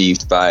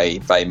received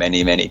by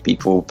many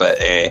people. But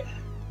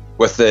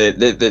with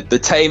the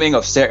timing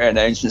of certain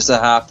announcements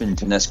that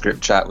happened when this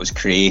group chat was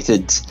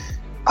created,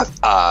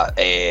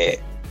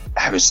 it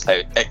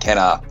kind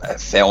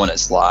of fell in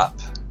its lap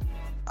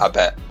a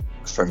bit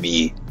for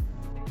me,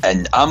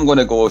 and I'm going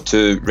to go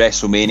to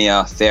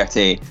WrestleMania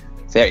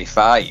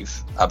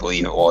 35, I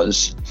believe it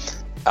was,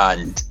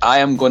 and I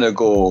am going to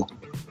go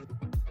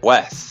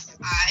with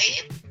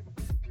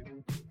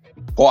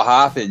what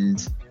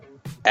happened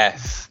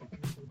if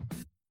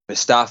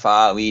Mustafa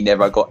Ali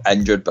never got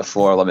injured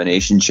before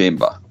Elimination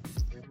Chamber.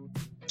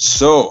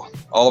 So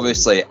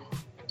obviously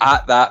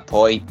at that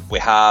point we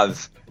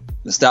have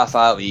Mustafa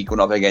Ali going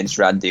up against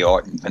Randy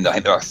Orton, and I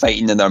think they were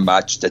fighting in their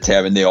match to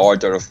determine the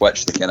order of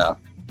which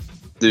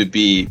they'd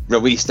be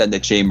released in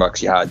the chamber,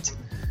 because you had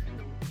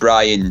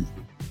Bryan,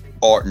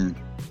 Orton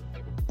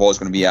was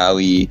going to be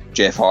Ali,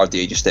 Jeff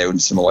Hardy, AJ Styles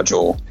and Samoa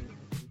Joe,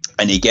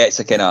 and he gets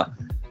a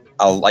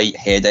light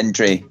head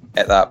injury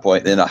at that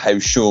point. Then a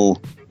house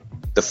show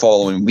the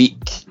following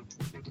week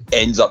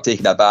ends up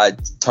taking a bad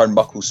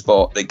turnbuckle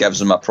spot that gives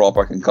him a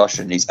proper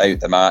concussion. He's out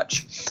the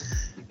match.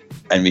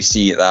 And we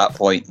see at that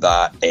point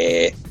that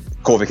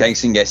Kofi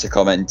Kingston gets to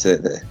come into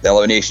the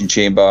Elimination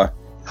Chamber,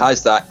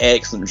 has that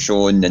excellent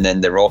showing, and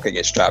then the Rocket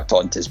gets strapped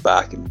onto his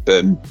back and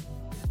boom,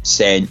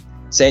 sent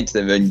to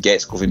the moon,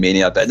 gets Kofi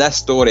Mania. But in this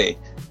story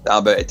that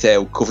I'm about to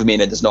tell, Kofi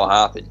Mania does not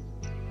happen.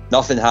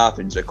 Nothing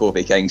happens with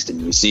Kofi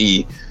Kingston. You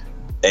see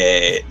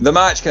the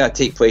match kind of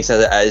take place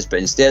as it is, but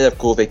instead of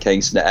Kofi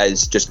Kingston, it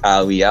is just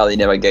Ali. Ali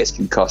never gets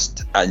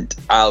concussed, and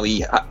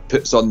Ali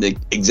puts on the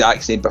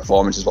exact same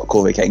performance as what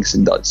Kofi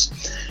Kingston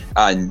does.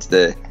 And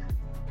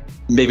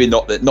maybe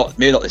not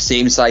the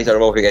same size a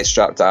rocket gets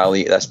strapped to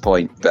Ali at this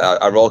point, but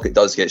a rocket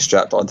does get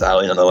strapped onto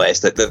Ali nonetheless.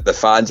 The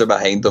fans are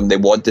behind them. They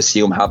want to see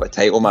him have a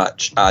title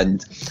match,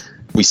 and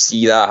we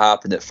see that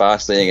happen at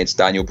Fastlane against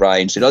Daniel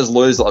Bryan. So he does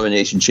lose the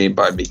Elimination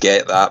Chamber, and we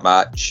get that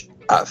match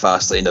at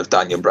Fastlane of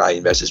Daniel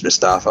Bryan versus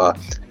Mustafa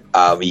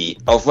Ali,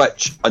 of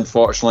which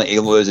unfortunately he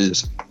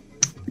loses.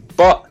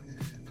 But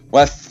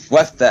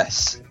with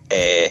this,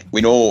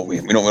 we know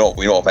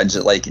what Vince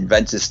is like, and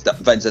Vince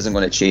isn't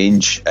going to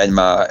change in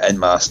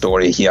my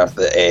story here.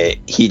 That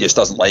he just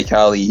doesn't like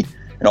Ali,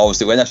 and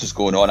obviously when this was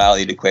going on,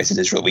 Ali requested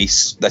his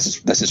release. This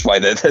is why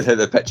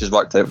the pitches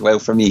worked out well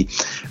for me,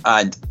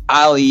 and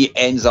Ali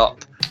ends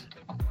up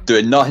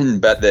doing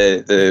nothing but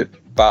the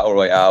Battle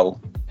Royale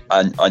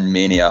and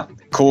Mania.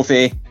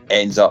 Kofi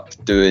ends up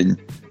doing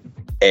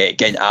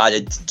getting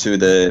added to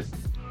the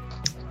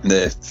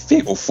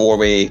Fatal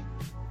 4-Way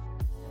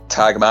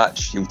tag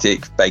match. He'll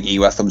take Big E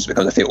with him, so it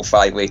becomes a Fatal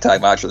 5-Way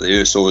tag match with the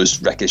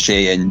Usos,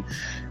 Ricochet and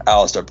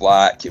Aleister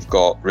Black. You've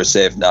got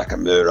Rusev,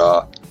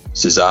 Nakamura,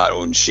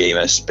 Cesaro and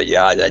Sheamus, but you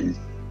add in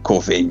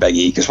Kofi and Big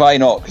E, because why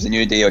not? Because the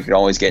New Day can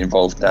always get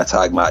involved in a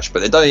tag match,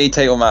 but the WWE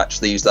title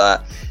match leaves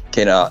that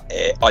kind of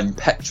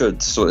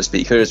unpictured, so to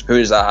speak. How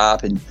does that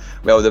happen?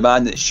 Well, the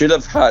man that should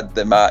have had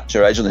the match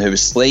originally, who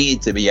was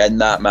slated to be in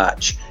that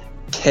match,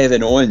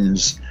 Kevin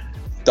Owens,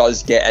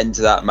 does get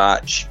into that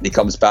match. He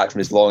comes back from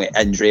his long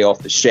injury off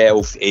the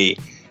shelf. He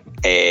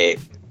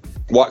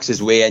works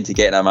his way into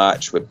getting a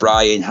match with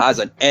Bryan, has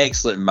an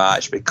excellent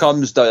match,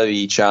 becomes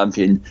WWE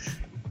champion,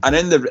 and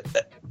then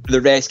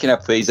the rest kind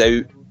of plays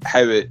out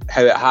how it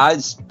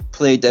has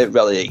played out,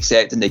 really,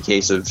 except in the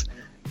case of,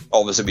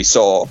 obviously we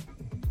saw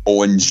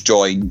Owens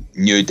join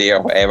New Day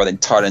or whatever, then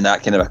turning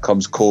that kind of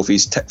becomes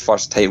Kofi's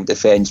first title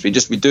defence. We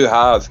do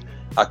have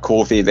a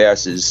Kofi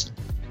versus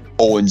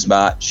Owens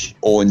match.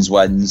 Owens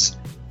wins.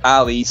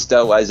 Ali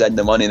still is in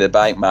the Money in the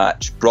Bank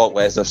match. Brock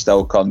Lesnar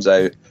still comes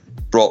out.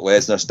 Brock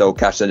Lesnar still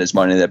cashes in his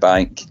Money in the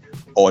Bank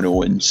on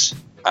Owens.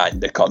 and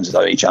becomes the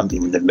WWE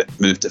champion when the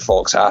move to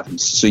Fox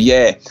happens. So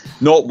yeah,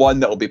 not one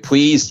that will be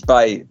pleased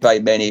by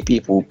many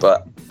people,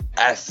 but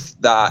if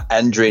that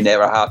injury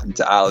never happened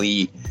to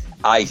Ali,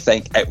 I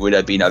think it would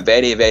have been a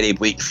very, very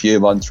bleak few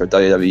months for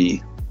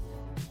WWE.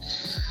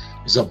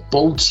 It's a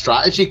bold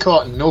strategy,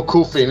 Cotton. No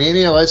Kofi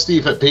Mania. Let's see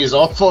if it pays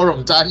off for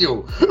him.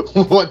 Daniel,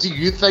 what do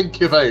you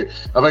think about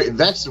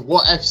this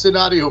what-if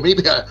scenario?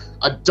 Maybe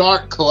a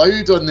dark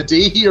cloud on the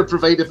day here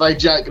provided by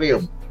Jack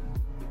Graham.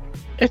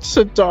 It's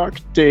a dark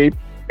day.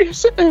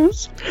 Yes, it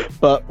is.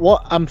 But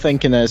what I'm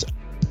thinking is,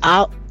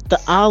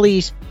 the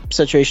Ali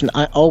situation,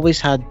 I always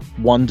had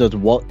wondered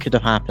what could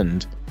have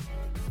happened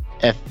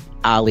if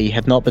Ali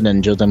had not been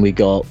injured and we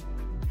got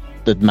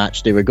the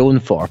match they were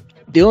going for.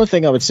 The only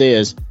thing I would say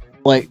is,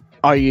 like,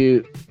 are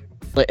you,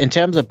 like, in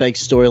terms of big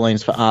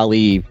storylines for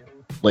Ali,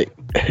 like,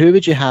 who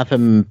would you have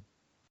him,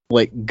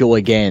 like, go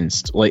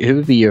against? Like, who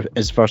would be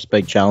his first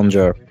big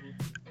challenger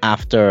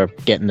after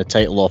getting the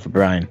title off of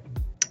Bryan?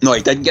 No,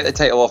 he didn't get the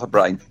title off of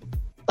Bryan.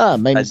 Ah,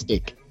 my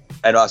mistake.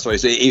 Sorry,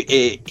 so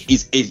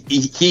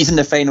he's in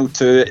the final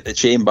two at the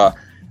Chamber,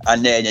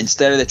 and then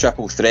instead of the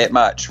triple threat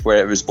match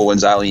where it was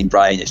Owens, Ali, and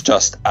Bryan, it's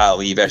just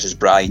Ali versus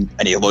Bryan,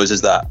 and he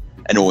loses that,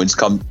 and Owens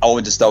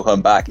is still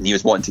coming back, and he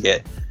was wanting to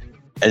get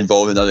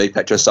involved in another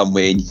picture some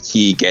way, and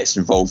he gets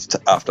involved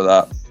after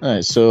that.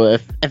 Alright, so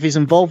if he's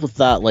involved with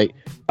that, like,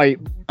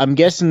 I'm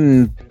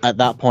guessing at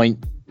that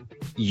point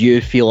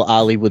you feel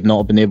Ali would not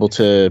have been able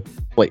to,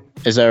 like,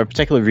 is there a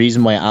particular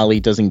reason why Ali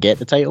doesn't get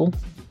the title?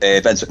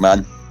 Vince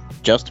McMahon.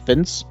 Just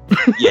Vince?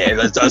 Yeah,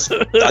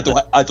 I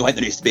don't think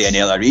there needs to be any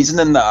other reason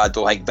than that. I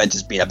don't think Vince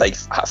has been a big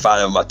fan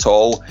of him at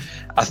all.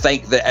 I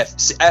think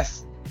that if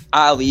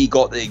Ali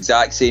got the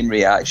exact same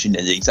reaction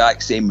and the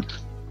exact same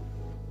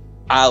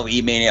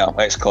Ali Mania,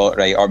 let's call it,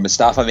 right, or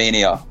Mustafa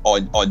Mania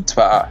on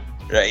Twitter,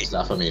 right?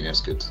 Mustafa Mania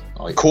is good.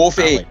 I like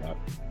Kofi that.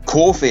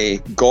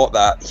 Kofi got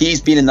that.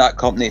 He's been in that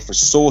company for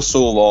so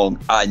long,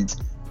 and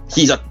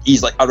he's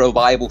like a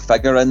reliable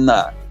figure in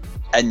that.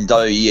 And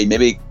WWE, and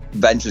maybe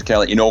Vince was kind of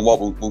like, you know what,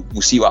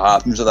 we'll see what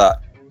happens with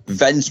that.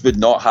 Vince would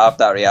not have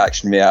that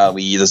reaction with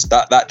Ali.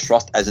 That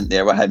trust isn't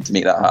there with him to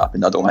make that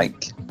happen, I don't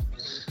think.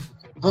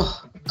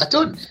 Oh, I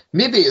don't.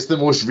 Maybe it's the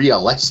most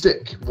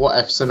realistic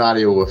what-if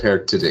scenario we've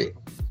heard today.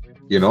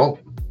 You know?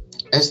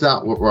 Is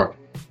that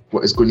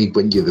what is going to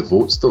win you the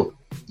votes, though?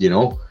 You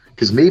know?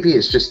 Because maybe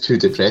it's just too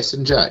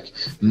depressing, Jack.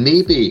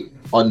 Maybe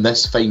on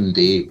this fine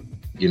day,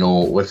 you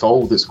know, with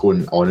all that's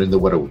going on in the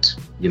world,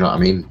 you know what I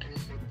mean?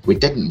 We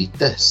didn't need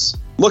this.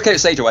 Look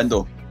outside your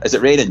window. Is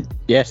it raining?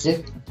 Yes.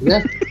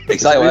 Yeah.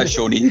 Exactly what this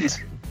show needed.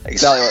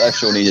 Exactly what this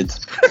show needed.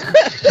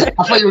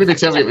 I thought you were going to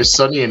tell me it was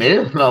sunny in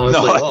air, and I was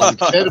like, oh, I'm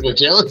terribly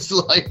jealous.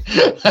 Like,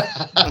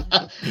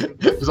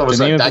 it was almost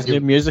the name like of his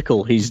new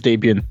musical he's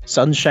debuting,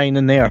 Sunshine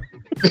in There.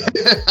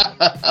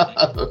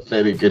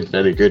 Very good,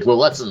 very good. Well,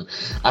 listen,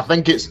 I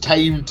think it's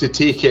time to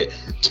take it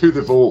to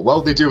the vote.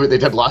 Will they do what they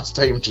did last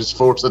time, just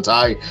force a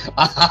tie?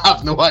 I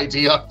have no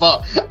idea,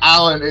 but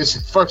Alan,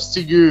 it's first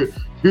to you.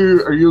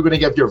 Who are you going to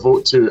give your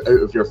vote to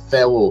out of your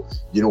fellow,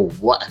 you know,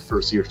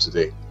 what-ifers here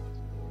today?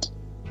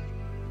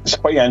 It's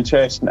quite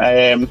interesting.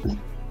 I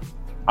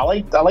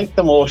like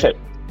the most.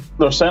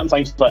 There's certain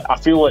things that I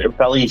feel like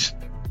Billy's,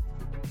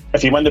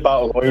 if you win the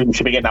Battle Royal, you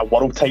should be getting a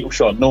world title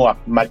shot, no a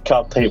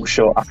mid-card title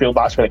shot. I feel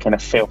that's where it kind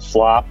of fell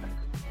flat.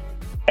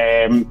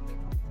 The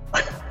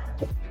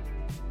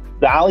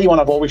Ali one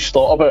I've always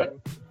thought about,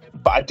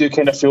 but I do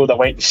kind of feel that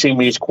went the same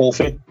way as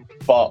Kofi.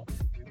 But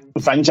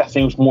Vince, I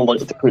think, is more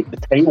likely to put the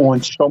title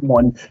on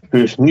someone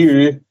who's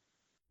new,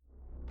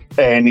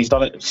 and he's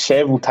done it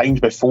several times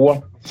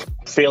before,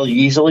 fairly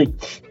easily.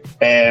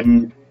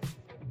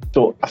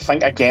 So I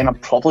think, again, I'm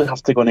probably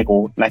have to go,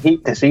 and I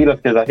hate to say this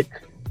because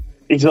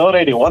he's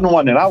already won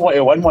one, and I want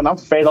to win one. I'm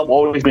fed up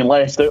always being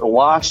left out of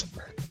last.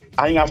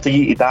 I think I have to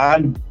give it to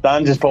Dan.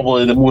 Dan's is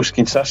probably the most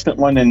consistent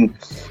one and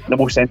the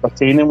most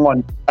entertaining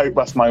one out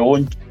with my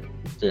own.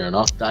 Fair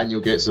enough. Daniel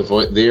gets the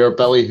vote there.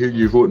 Billy, who are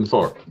you voting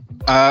for?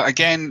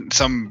 Again,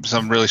 some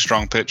really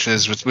strong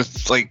pitches with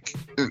like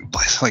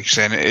you're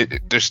saying,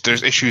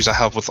 there's issues I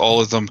have with all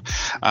of them,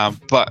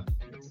 but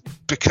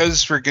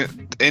because we're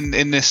in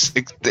this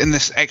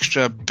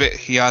extra bit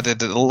he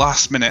added at the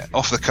last minute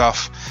off the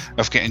cuff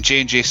of getting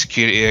J&J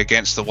Security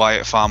against the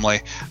Wyatt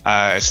family,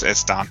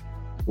 it's Dan.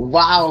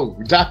 Wow,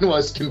 Dan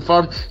was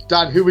confirmed.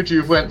 Dan, who would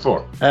you have went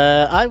for?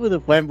 I would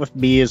have went with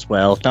me as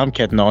well. No, I'm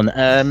kidding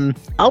on.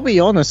 I'll be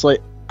honest,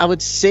 like, I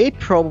would say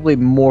probably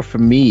more for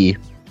me.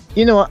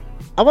 You know what?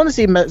 I want to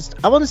see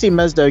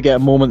Mizdow get a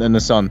moment in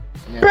the sun.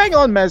 Yeah. Bring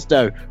on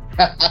Mizdow.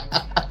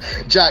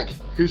 Jack,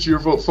 who's your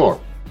vote for?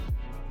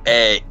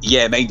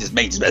 Yeah, mine's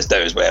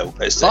Mizdow as well.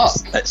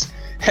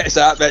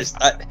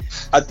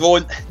 I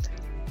don't.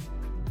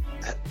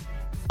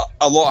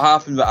 A lot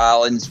happened with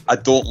Allen's. I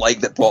don't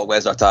like that Brock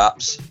Lesnar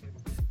taps.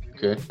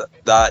 Okay.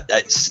 I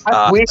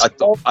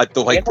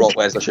don't think Brock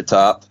Lesnar should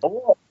tap.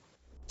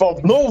 For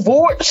no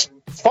votes,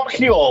 fuck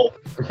you all.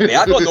 Hey,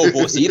 I got no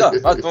votes either.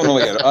 I don't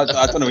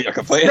know what you're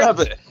complaining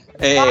about.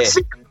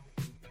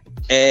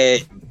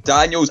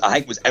 Daniels, I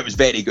think it was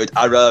very good.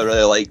 I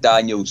really like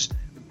Daniels.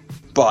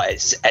 but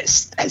it's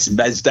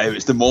Mizdow.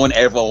 It's the moment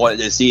everyone wanted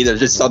to see.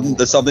 There's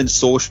something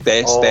so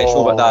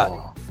special about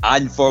that.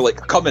 And for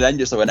like coming in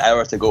just like an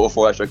hour to go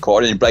before it's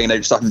recording and bringing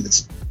out something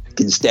that's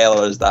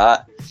stellar as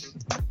that,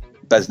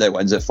 Mizdow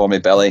wins it for me,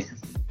 Billy.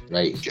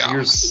 Right,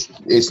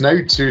 it's now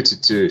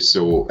 2-2,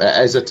 so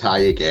it is a tie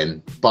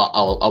again. But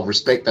I'll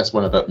respect this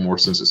one a bit more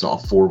since it's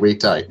not a 4-way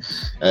tie.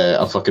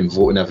 I'll fucking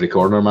vote in every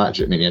corner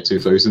match at Mania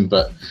 2000.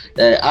 But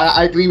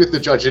I agree with the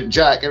judge. And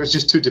Jack, it was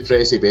just too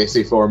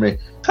depressy-bassy for me.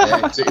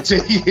 I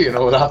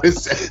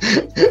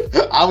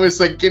was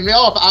thinking, if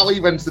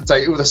Ali wins the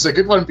title, this is a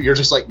good one. But you're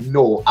just like,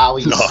 no,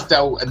 Ali's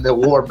still in the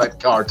lower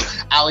mid-card.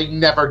 Ali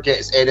never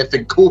gets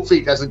anything.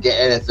 Kofi doesn't get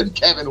anything.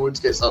 Kevin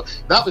Owens gets something.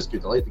 That was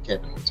good. I like the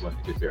Kevin Owens one,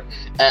 to be fair.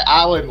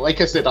 Alan,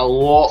 like I said, a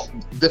lot.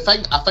 I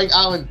think,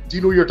 Alan, do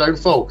you know your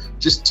downfall?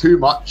 Just too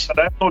much.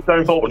 My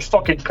downfall was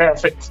fucking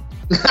perfect.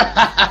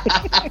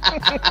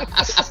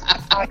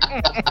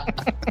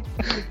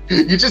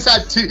 You just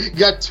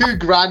had two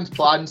grand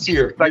plans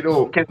here. I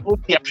know. Because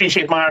nobody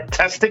appreciates my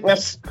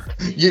artisticness.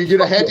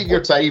 You're ahead of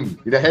your time.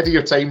 You're ahead of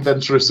your time,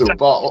 Vince Russo.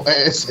 But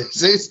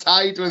it's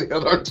tied with the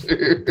other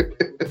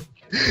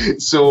two.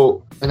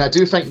 So, and I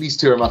do think these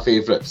two are my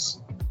favourites.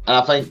 And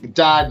I think,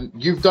 Dan,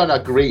 you've done a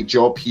great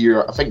job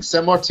here. I think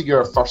similar to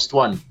your first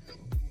one,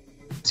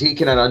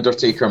 taking an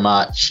Undertaker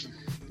match,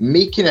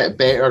 making it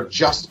better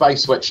just by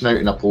switching out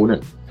an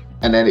opponent.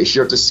 And then it's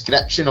your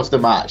description of the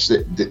match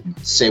that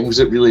sells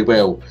it really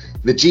well.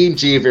 The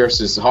J&J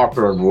versus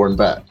Harper and Rowan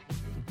bit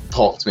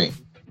popped me.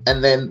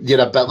 And then your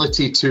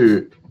ability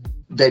to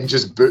then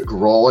just book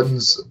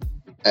Rollins.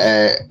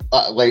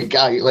 Like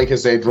I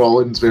said,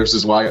 Rollins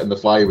versus Wyatt and The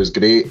Fly was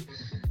great.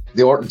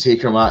 The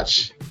Orton-Taker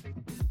match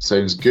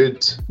sounds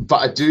good, but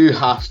I do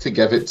have to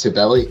give it to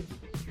Billy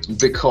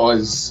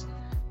because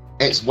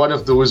it's one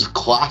of those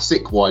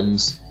classic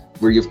ones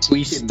where you've taken...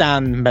 We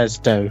stand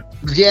Mizdow.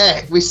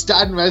 Yeah, we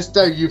stand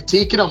Mizdow. You've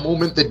taken a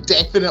moment that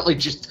definitely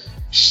just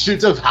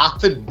should have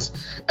happened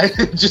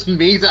and just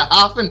made it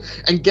happen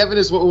and given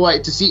us what we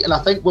wanted to see. And I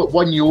think what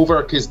won you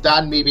over, because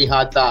Dan maybe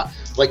had that,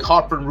 like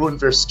Harper and Rowan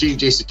versus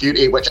J&J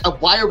Security, which,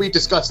 why are we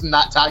discussing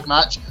that tag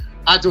match?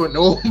 I don't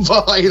know,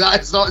 but like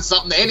that's not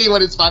something anyone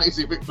has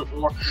fantasy booked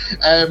before.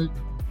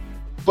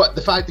 But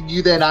the fact that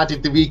you then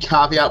added the wee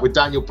caveat with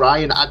Daniel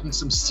Bryan, adding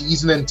some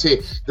seasoning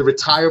to the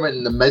retirement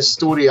and the Miz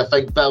story, I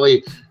think,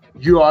 Billy,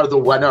 you are the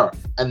winner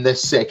in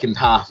this second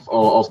half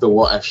of the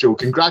What If show.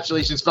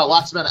 Congratulations for a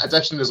last minute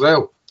addition as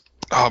well.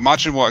 Oh,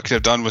 imagine what I could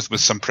have done with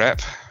some prep.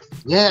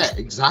 Yeah,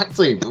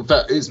 exactly.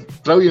 But it's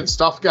brilliant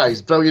stuff,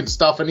 guys. Brilliant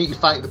stuff. I need to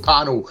thank the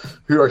panel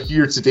who are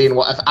here today. And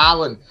What If,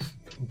 Alan,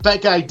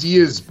 big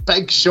ideas,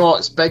 big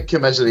shots, big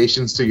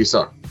commiserations to you,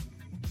 sir.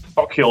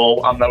 Fuck you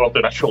all, I'm never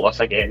doing a show this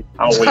again.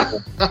 I'll wait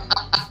home.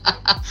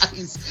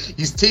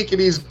 he's taking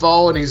his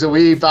ball and he's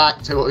away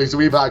back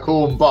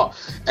home. But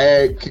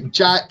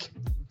Jack,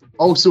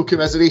 also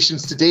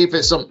commiserations to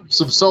David, some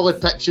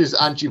solid pictures,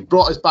 and you've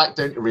brought us back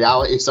down to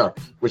reality, sir,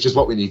 which is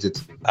what we needed.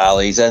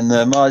 Ali's in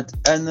the mud,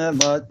 Ali's in the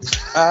mud.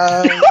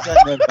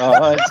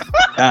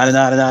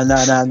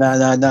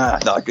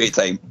 No, great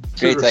time.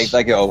 Great time,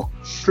 thank you all.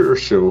 Poor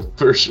show.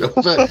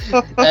 But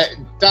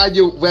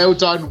Daniel, well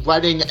done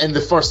winning in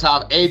the first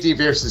half. Eddie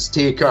versus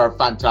Taker,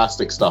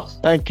 fantastic stuff.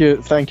 Thank you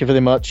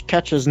very much.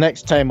 Catch us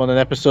next time on an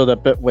episode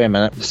of Wait a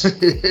Minute.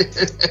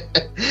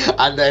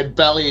 And then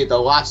Billy, the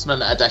last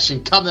minute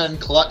addition, coming in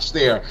clutch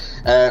there.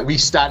 We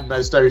stand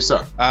Mizdow,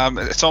 sir.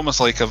 It's almost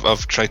like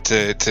I've tried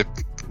to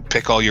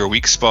pick all your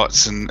weak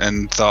spots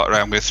and thought,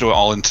 right, I'm going to throw it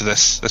all into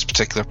this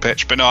particular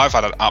pitch. But no, I've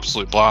had an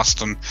absolute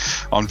blast and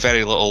on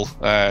very little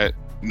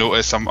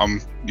notice.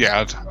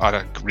 I'd had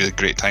a really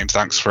great time.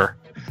 Thanks for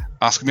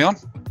asking me on.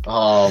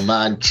 Oh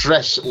man,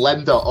 Trish,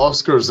 Linda,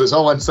 Oscars, it's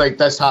all inside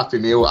this happy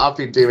meal. I've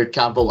been David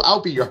Campbell.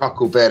 I'll be your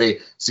Huckleberry.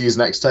 See you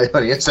next time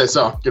on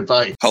ESSR.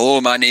 Goodbye.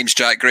 Hello, my name's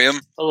Jack Graham.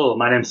 Hello,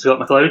 my name's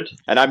Scott McLeod.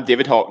 And I'm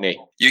David Hockney.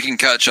 You can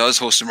catch us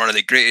hosting one of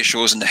the greatest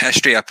shows in the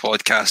history of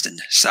podcasting,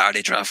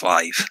 Saturday Draft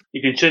Live.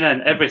 You can tune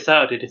in every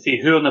Saturday to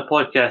see who on the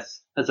podcast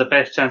has the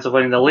best chance of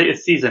winning the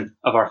latest season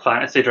of our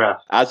fantasy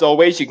draft. As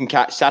always, you can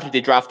catch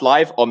Saturday Draft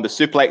Live on the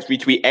Suplex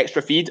Retweet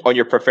Extra feed on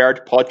your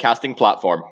preferred podcasting platform.